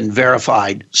only been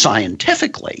verified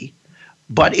scientifically,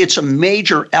 but it's a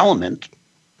major element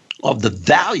of the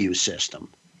value system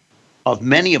of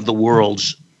many of the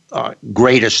world's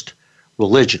greatest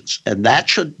religions. And that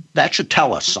should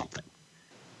tell us something.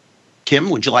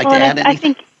 Kim, would you like to add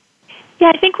anything?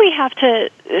 I think we have to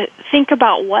think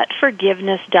about what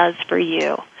forgiveness does for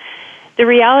you. The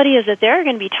reality is that there are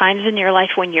going to be times in your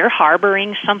life when you're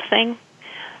harboring something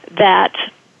that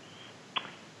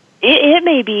It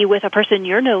may be with a person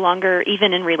you're no longer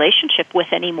even in relationship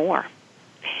with anymore.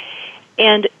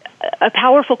 And a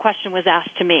powerful question was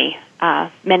asked to me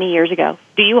many years ago.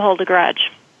 Do you hold a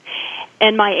grudge?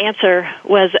 And my answer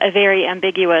was a very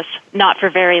ambiguous, not for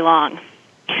very long.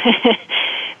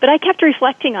 But I kept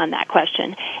reflecting on that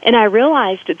question, and I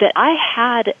realized that I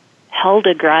had held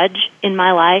a grudge in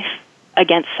my life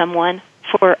against someone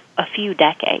for a few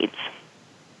decades.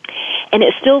 And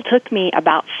it still took me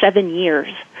about 7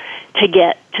 years to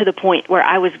get to the point where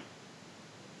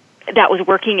that was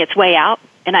working its way out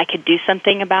and I could do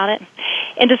something about it.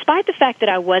 And despite the fact that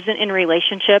I wasn't in a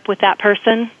relationship with that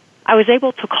person, I was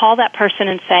able to call that person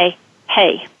and say,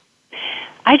 hey,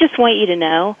 I just want you to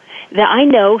know that I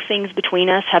know things between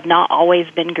us have not always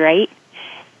been great,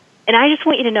 and I just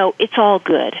want you to know it's all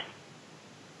good.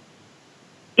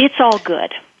 It's all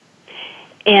good.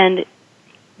 And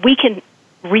we can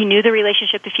renew the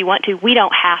relationship if you want to. We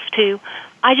don't have to.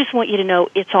 I just want you to know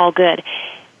it's all good.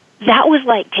 That was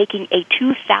like taking a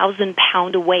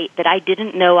 2,000-pound weight that I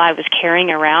didn't know I was carrying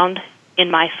around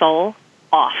in my soul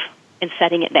off and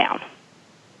setting it down.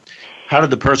 How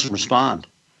did the person respond?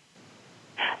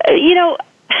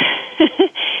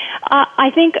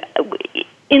 I think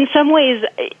in some ways,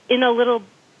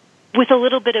 with a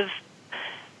little bit of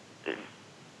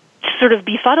sort of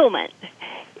befuddlement,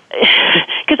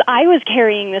 because I was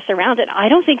carrying this around, and I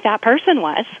don't think that person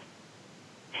was.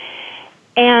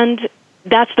 And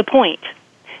that's the point.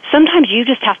 Sometimes you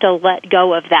just have to let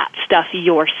go of that stuff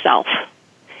yourself.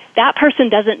 That person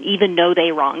doesn't even know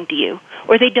they wronged you,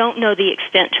 or they don't know the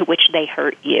extent to which they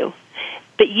hurt you.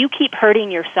 But you keep hurting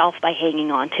yourself by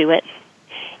hanging on to it.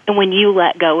 And when you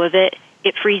let go of it,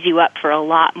 it frees you up for a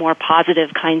lot more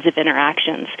positive kinds of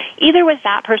interactions, either with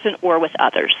that person or with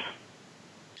others.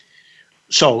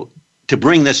 So to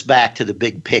bring this back to the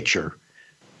big picture,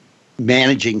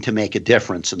 managing to make a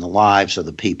difference in the lives of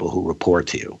the people who report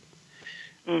to you,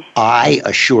 I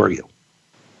assure you,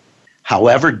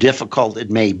 however difficult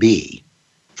it may be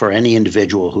for any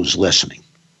individual who's listening,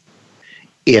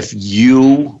 if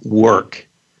you work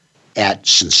at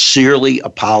sincerely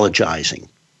apologizing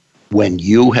when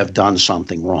you have done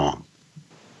something wrong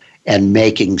and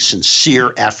making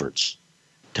sincere efforts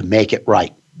to make it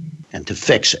right and to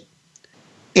fix it,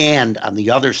 and on the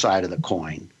other side of the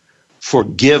coin,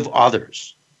 forgive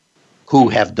others who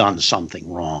have done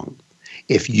something wrong.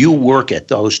 If you work at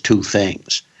those two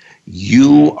things,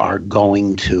 you are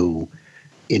going to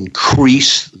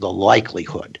increase the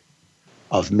likelihood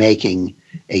of making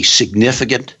a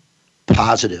significant,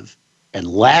 positive, and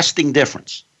lasting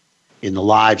difference in the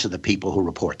lives of the people who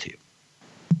report to you.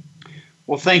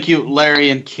 Well, thank you, Larry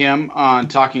and Kim, on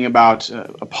talking about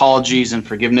apologies and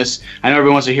forgiveness. I know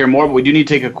everyone wants to hear more, but we do need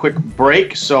to take a quick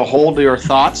break, so hold your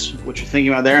thoughts, what you're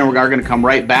thinking about there, and we are going to come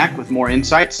right back with more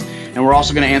insights, and we're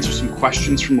also going to answer some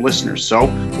questions from listeners. So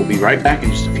we'll be right back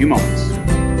in just a few moments.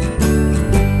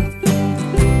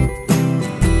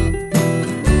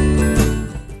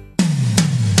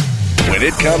 When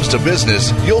it comes to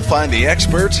business, you'll find the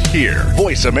experts here.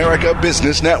 Voice America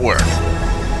Business Network.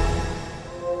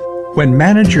 When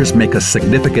managers make a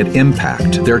significant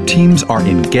impact, their teams are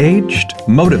engaged,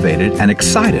 motivated, and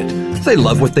excited. They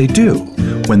love what they do.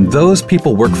 When those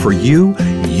people work for you,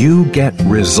 you get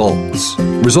results.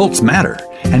 Results matter,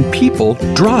 and people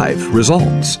drive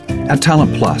results. At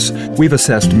Talent Plus, we've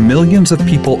assessed millions of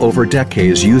people over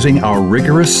decades using our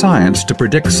rigorous science to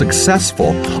predict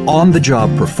successful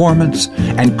on-the-job performance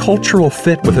and cultural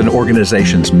fit with an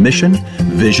organization's mission,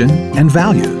 vision, and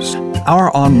values.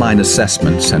 Our online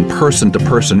assessments and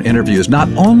person-to-person interviews not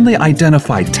only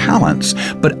identify talents,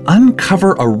 but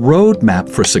uncover a roadmap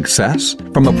for success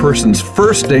from a person's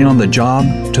first day on the job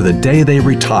to the day they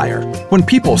retire. When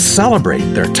people celebrate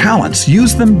their talents,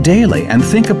 use them daily, and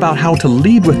think about how to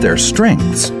lead with their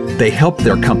strengths, they help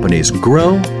their companies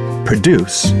grow,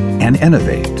 produce, and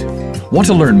innovate. Want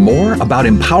to learn more about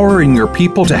empowering your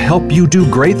people to help you do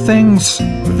great things?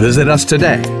 Visit us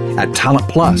today at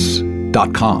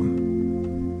talentplus.com.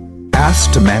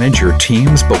 Asked to manage your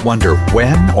teams but wonder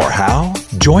when or how?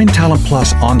 Join Talent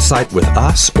Plus on-site with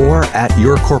us or at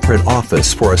your corporate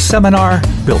office for a seminar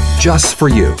built just for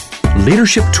you.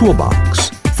 Leadership Toolbox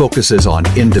focuses on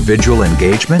individual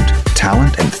engagement,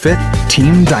 talent and fit,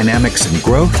 team dynamics and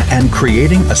growth, and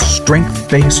creating a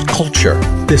strength-based culture.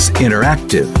 This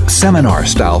interactive,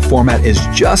 seminar-style format is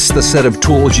just the set of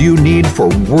tools you need for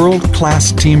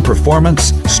world-class team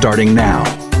performance starting now.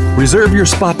 Reserve your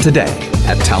spot today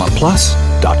at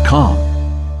talentplus.com.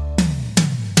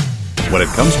 When it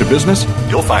comes to business,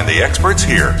 you'll find the experts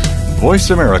here.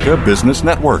 Voice America Business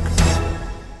Network.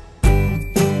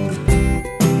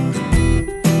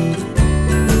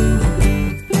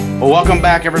 Well, welcome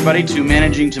back, everybody, to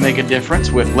Managing to Make a Difference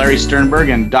with Larry Sternberg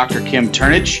and Dr. Kim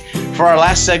Turnage. For our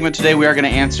last segment today, we are going to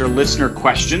answer listener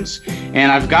questions.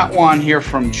 And I've got one here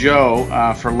from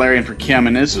Joe for Larry and for Kim.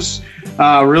 And this is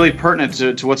really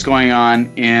pertinent to what's going on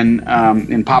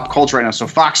in pop culture right now. So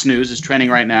Fox News is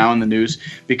trending right now in the news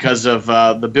because of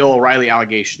the Bill O'Reilly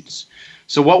allegations.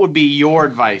 So what would be your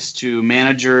advice to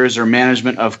managers or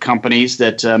management of companies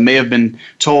that may have been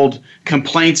told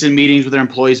complaints in meetings with their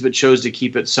employees but chose to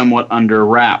keep it somewhat under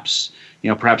wraps? You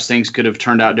know, perhaps things could have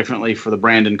turned out differently for the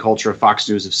brand and culture of Fox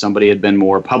News if somebody had been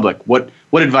more public. What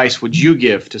advice would you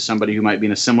give to somebody who might be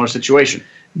in a similar situation?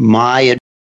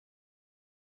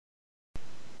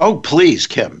 Oh, please,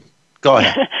 Kim. Go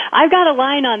ahead. I've got a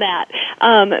line on that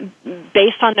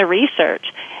based on the research.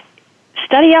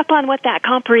 Study up on what that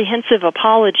comprehensive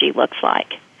apology looks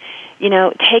like. You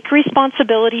know, take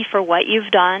responsibility for what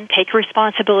you've done. Take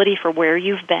responsibility for where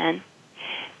you've been.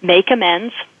 Make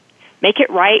amends. Make it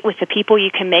right with the people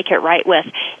you can make it right with.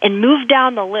 And move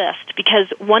down the list, because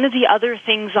one of the other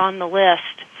things on the list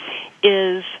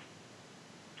is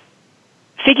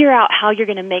figure out how you're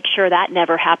going to make sure that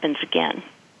never happens again.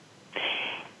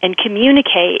 And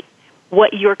communicate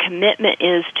what your commitment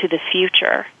is to the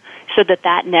future, so that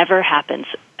that never happens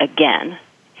again.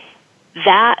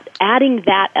 That adding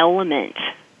that element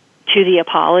to the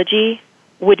apology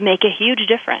would make a huge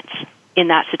difference in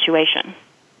that situation.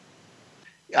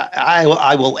 I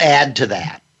will add to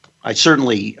that. I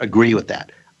certainly agree with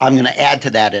that. I'm going to add to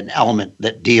that an element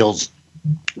that deals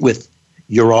with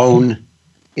your own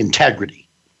integrity,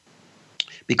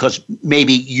 because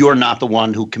maybe you're not the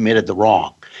one who committed the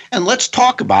wrong. And let's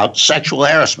talk about sexual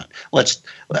harassment.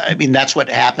 That's what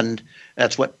happened.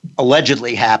 That's what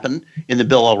allegedly happened in the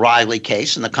Bill O'Reilly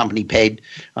case, and the company paid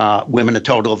women a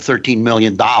total of $13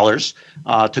 million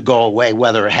to go away,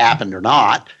 whether it happened or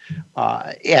not.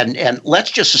 And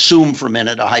let's just assume for a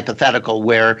minute a hypothetical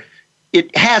where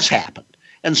it has happened,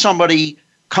 and somebody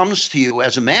comes to you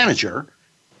as a manager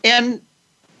and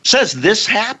says, this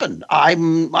happened.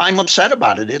 I'm upset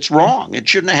about it. It's wrong. It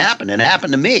shouldn't have happened. It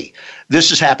happened to me. This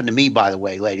has happened to me, by the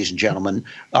way, ladies and gentlemen,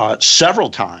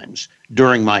 several times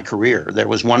during my career. There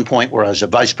was one point where I was a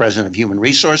vice president of human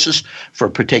resources for a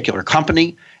particular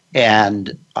company,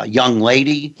 and a young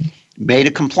lady made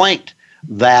a complaint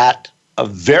that a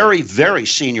very, very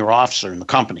senior officer in the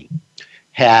company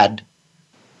had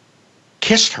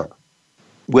kissed her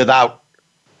without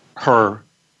her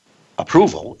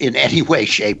approval in any way,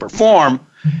 shape, or form,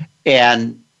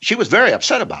 and she was very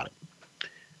upset about it.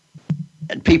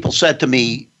 And people said to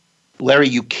me, Larry,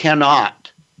 you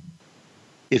cannot,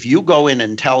 if you go in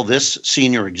and tell this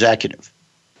senior executive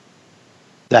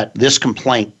that this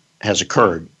complaint has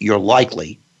occurred, you're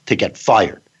likely to get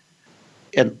fired.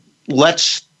 And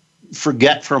let's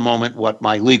forget for a moment what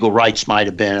my legal rights might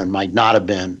have been and might not have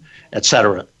been, et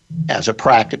cetera, as a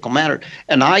practical matter.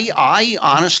 And I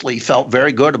honestly felt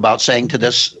very good about saying to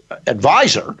this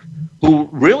advisor, who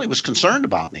really was concerned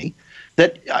about me,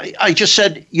 that I just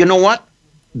said, you know what?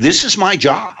 This is my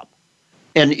job.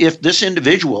 And if this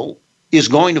individual is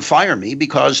going to fire me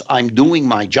because I'm doing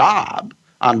my job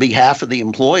on behalf of the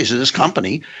employees of this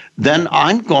company, then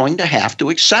I'm going to have to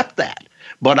accept that.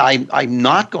 But I'm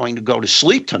not going to go to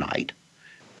sleep tonight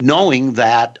knowing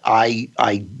that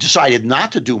I decided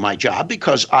not to do my job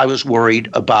because I was worried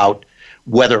about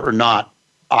whether or not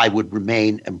I would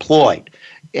remain employed.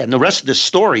 And the rest of this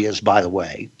story is, by the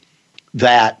way,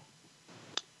 that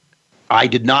I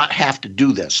did not have to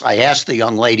do this. I asked the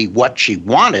young lady what she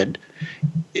wanted,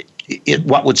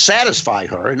 what would satisfy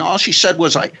her, and all she said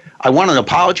was, I want an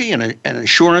apology and an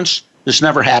assurance this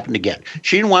never happened again.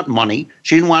 She didn't want money.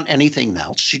 She didn't want anything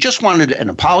else. She just wanted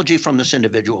an apology from this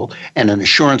individual and an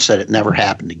assurance that it never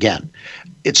happened again.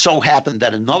 It so happened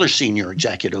that another senior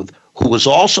executive who was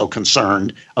also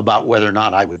concerned about whether or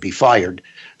not I would be fired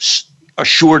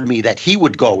assured me that he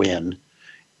would go in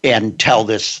and tell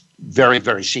this very,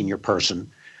 very senior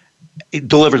person,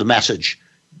 deliver the message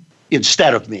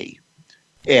instead of me.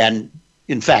 And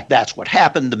in fact, that's what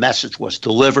happened. The message was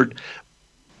delivered.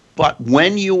 But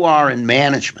when you are in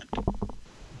management,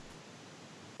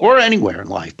 or anywhere in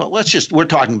life, but we're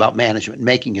talking about management,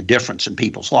 making a difference in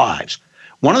people's lives.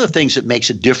 One of the things that makes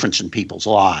a difference in people's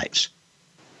lives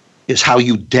is how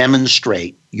you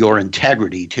demonstrate your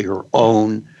integrity to your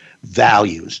own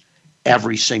values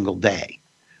every single day.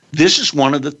 This is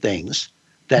one of the things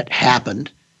that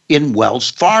happened in Wells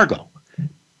Fargo.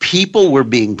 People were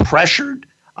being pressured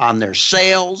on their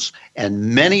sales,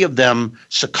 and many of them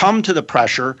succumbed to the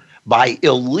pressure by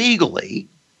illegally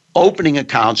opening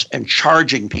accounts and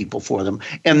charging people for them.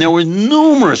 And there were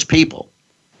numerous people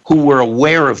who were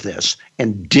aware of this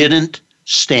and didn't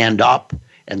stand up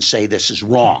and say this is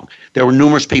wrong. There were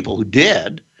numerous people who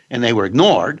did, and they were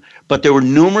ignored, but there were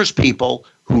numerous people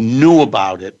who knew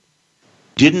about it,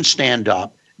 didn't stand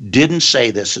up, didn't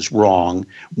say this is wrong,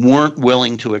 weren't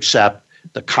willing to accept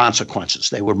the consequences.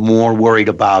 They were more worried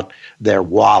about their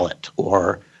wallet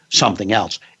or something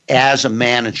else. As a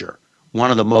manager,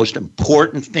 one of the most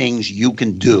important things you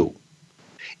can do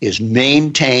is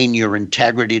maintain your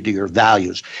integrity to your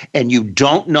values. And you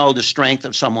don't know the strength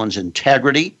of someone's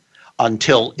integrity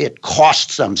until it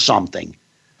costs them something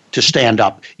to stand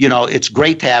up. You know, it's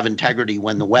great to have integrity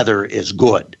when the weather is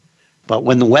good, but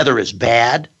when the weather is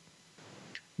bad,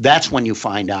 that's when you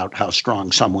find out how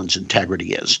strong someone's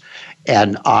integrity is.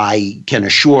 And I can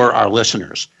assure our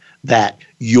listeners that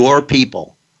your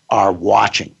people are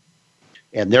watching,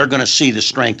 and they're going to see the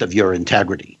strength of your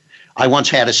integrity. I once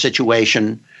had a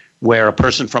situation where a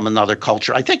person from another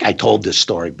culture, I think I told this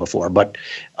story before, but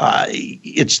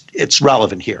it's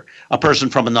relevant here. A person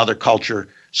from another culture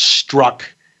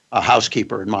struck a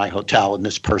housekeeper in my hotel, and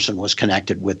this person was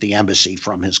connected with the embassy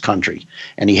from his country,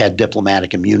 and he had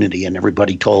diplomatic immunity, and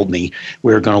everybody told me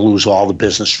we were going to lose all the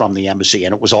business from the embassy,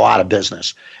 and it was a lot of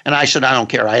business. And I said, I don't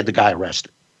care. I had the guy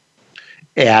arrested.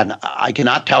 And I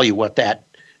cannot tell you what that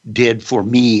did for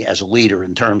me as a leader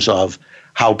in terms of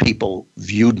how people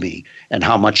viewed me and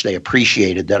how much they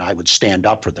appreciated that I would stand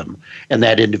up for them. And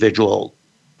that individual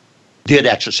did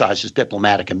exercise his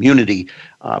diplomatic immunity,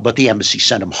 but the embassy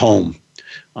sent him home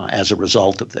as a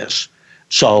result of this.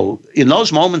 So in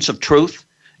those moments of truth,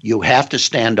 you have to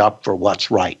stand up for what's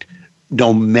right,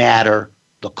 no matter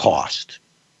the cost.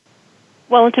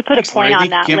 Well, and to put a point on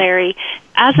that, Larry,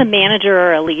 as a manager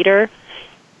or a leader,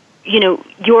 you know,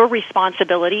 your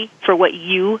responsibility for what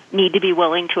you need to be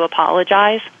willing to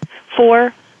apologize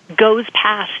for goes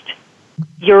past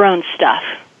your own stuff.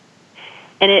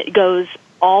 And it goes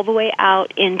all the way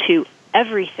out into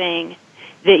everything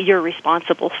that you're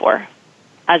responsible for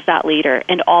as that leader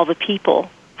and all the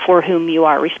people for whom you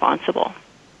are responsible.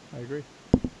 I agree.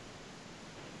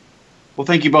 Well,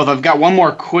 thank you both. I've got one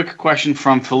more quick question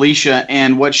from Felicia,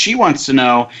 and what she wants to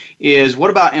know is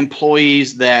what about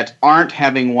employees that aren't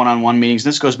having one-on-one meetings?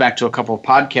 This goes back to a couple of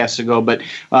podcasts ago, but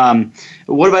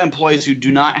what about employees who do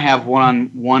not have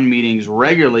one-on-one meetings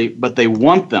regularly, but they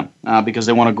want them because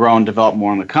they want to grow and develop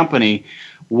more in the company?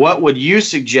 What would you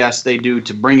suggest they do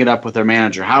to bring it up with their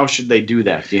manager? How should they do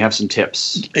that? Do you have some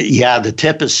tips? Yeah, the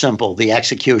tip is simple. The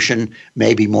execution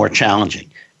may be more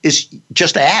challenging. Is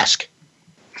just ask.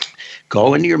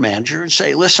 Go into your manager and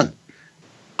say, listen,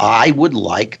 I would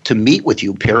like to meet with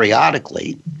you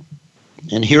periodically,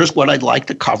 and here's what I'd like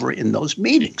to cover in those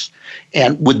meetings.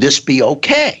 And would this be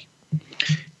okay?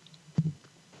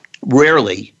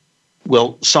 Rarely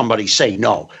will somebody say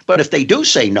no. But if they do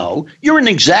say no, you're in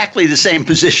exactly the same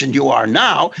position you are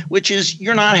now, which is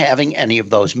you're not having any of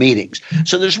those meetings.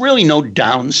 So there's really no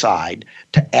downside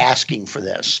to asking for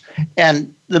this.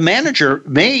 And the manager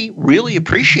may really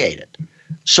appreciate it.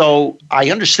 So I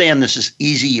understand this is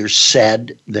easier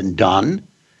said than done.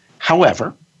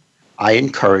 However, I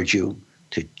encourage you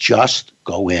to just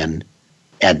go in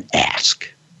and ask.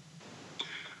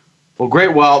 Well,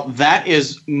 great. Well, that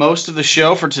is most of the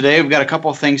show for today. We've got a couple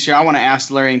of things here I want to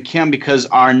ask Larry and Kim, because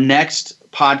our next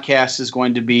podcast is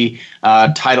going to be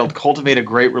titled Cultivate a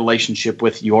Great Relationship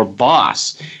with Your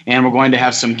Boss. And we're going to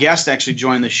have some guests actually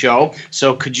join the show.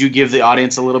 So could you give the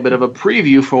audience a little bit of a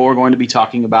preview for what we're going to be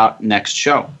talking about next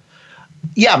show?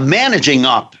 Yeah, managing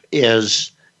up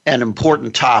is an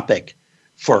important topic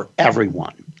for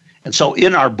everyone. And so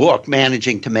in our book,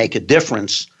 Managing to Make a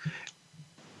Difference,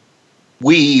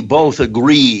 we both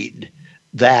agreed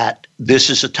that this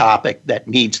is a topic that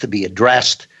needs to be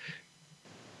addressed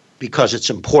because it's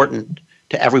important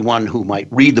to everyone who might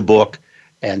read the book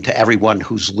and to everyone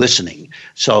who's listening.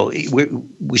 So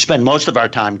we spend most of our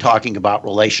time talking about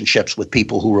relationships with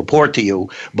people who report to you,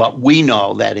 but we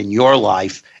know that in your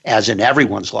life, as in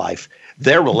everyone's life,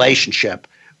 their relationship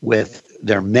with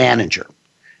their manager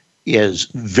is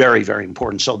very, very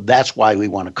important. So that's why we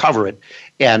want to cover it.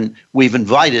 And we've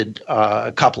invited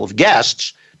a couple of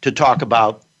guests to talk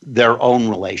about their own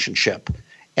relationship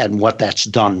and what that's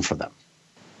done for them.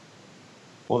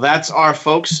 Well, that's our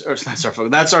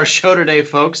show today,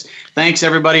 folks. Thanks,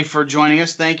 everybody, for joining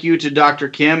us. Thank you to Dr.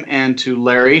 Kim and to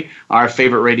Larry, our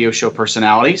favorite radio show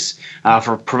personalities,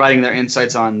 for providing their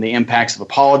insights on the impacts of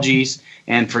apologies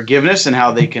and forgiveness and how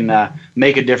they can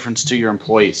make a difference to your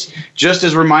employees. Just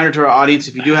as a reminder to our audience,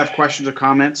 if you do have questions or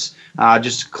comments,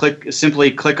 just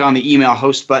simply click on the email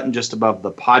host button just above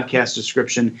the podcast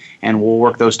description, and we'll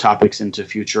work those topics into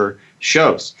future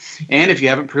shows. And if you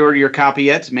haven't pre-ordered your copy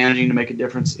yet, Managing to Make a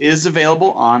Difference is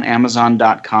available on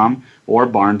Amazon.com or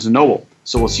Barnes & Noble.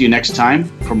 So we'll see you next time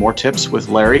for more tips with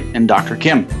Larry and Dr.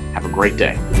 Kim. Have a great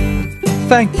day.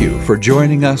 Thank you for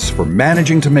joining us for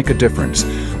Managing to Make a Difference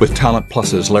with Talent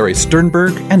Plus's Larry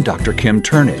Sternberg and Dr. Kim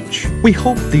Turnage. We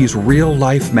hope these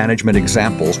real-life management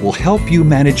examples will help you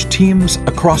manage teams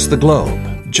across the globe.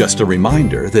 Just a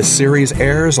reminder, this series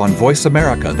airs on Voice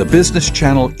America, the business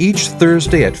channel, each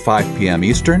Thursday at 5 p.m.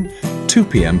 Eastern, 2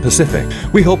 p.m. Pacific.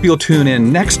 We hope you'll tune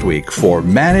in next week for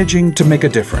Managing to Make a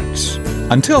Difference.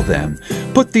 Until then,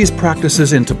 put these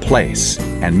practices into place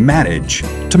and manage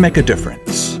to make a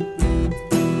difference.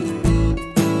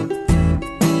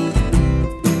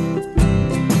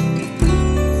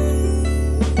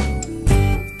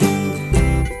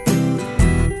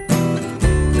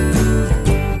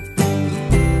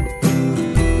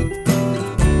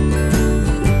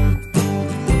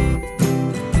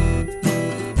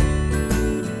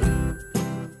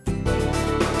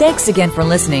 Thanks again for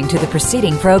listening to the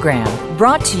preceding program,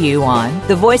 brought to you on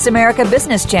the Voice America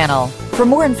Business Channel. For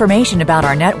more information about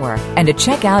our network and to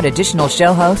check out additional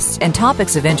show hosts and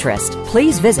topics of interest,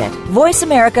 please visit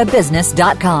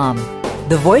voiceamericabusiness.com.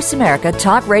 The Voice America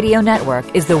Talk Radio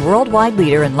Network is the worldwide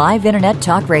leader in live Internet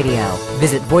talk radio.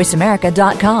 Visit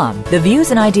voiceamerica.com. The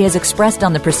views and ideas expressed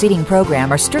on the preceding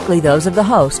program are strictly those of the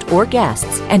host or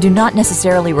guests and do not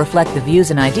necessarily reflect the views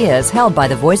and ideas held by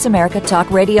the Voice America Talk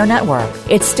Radio Network,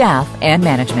 its staff, and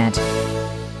management.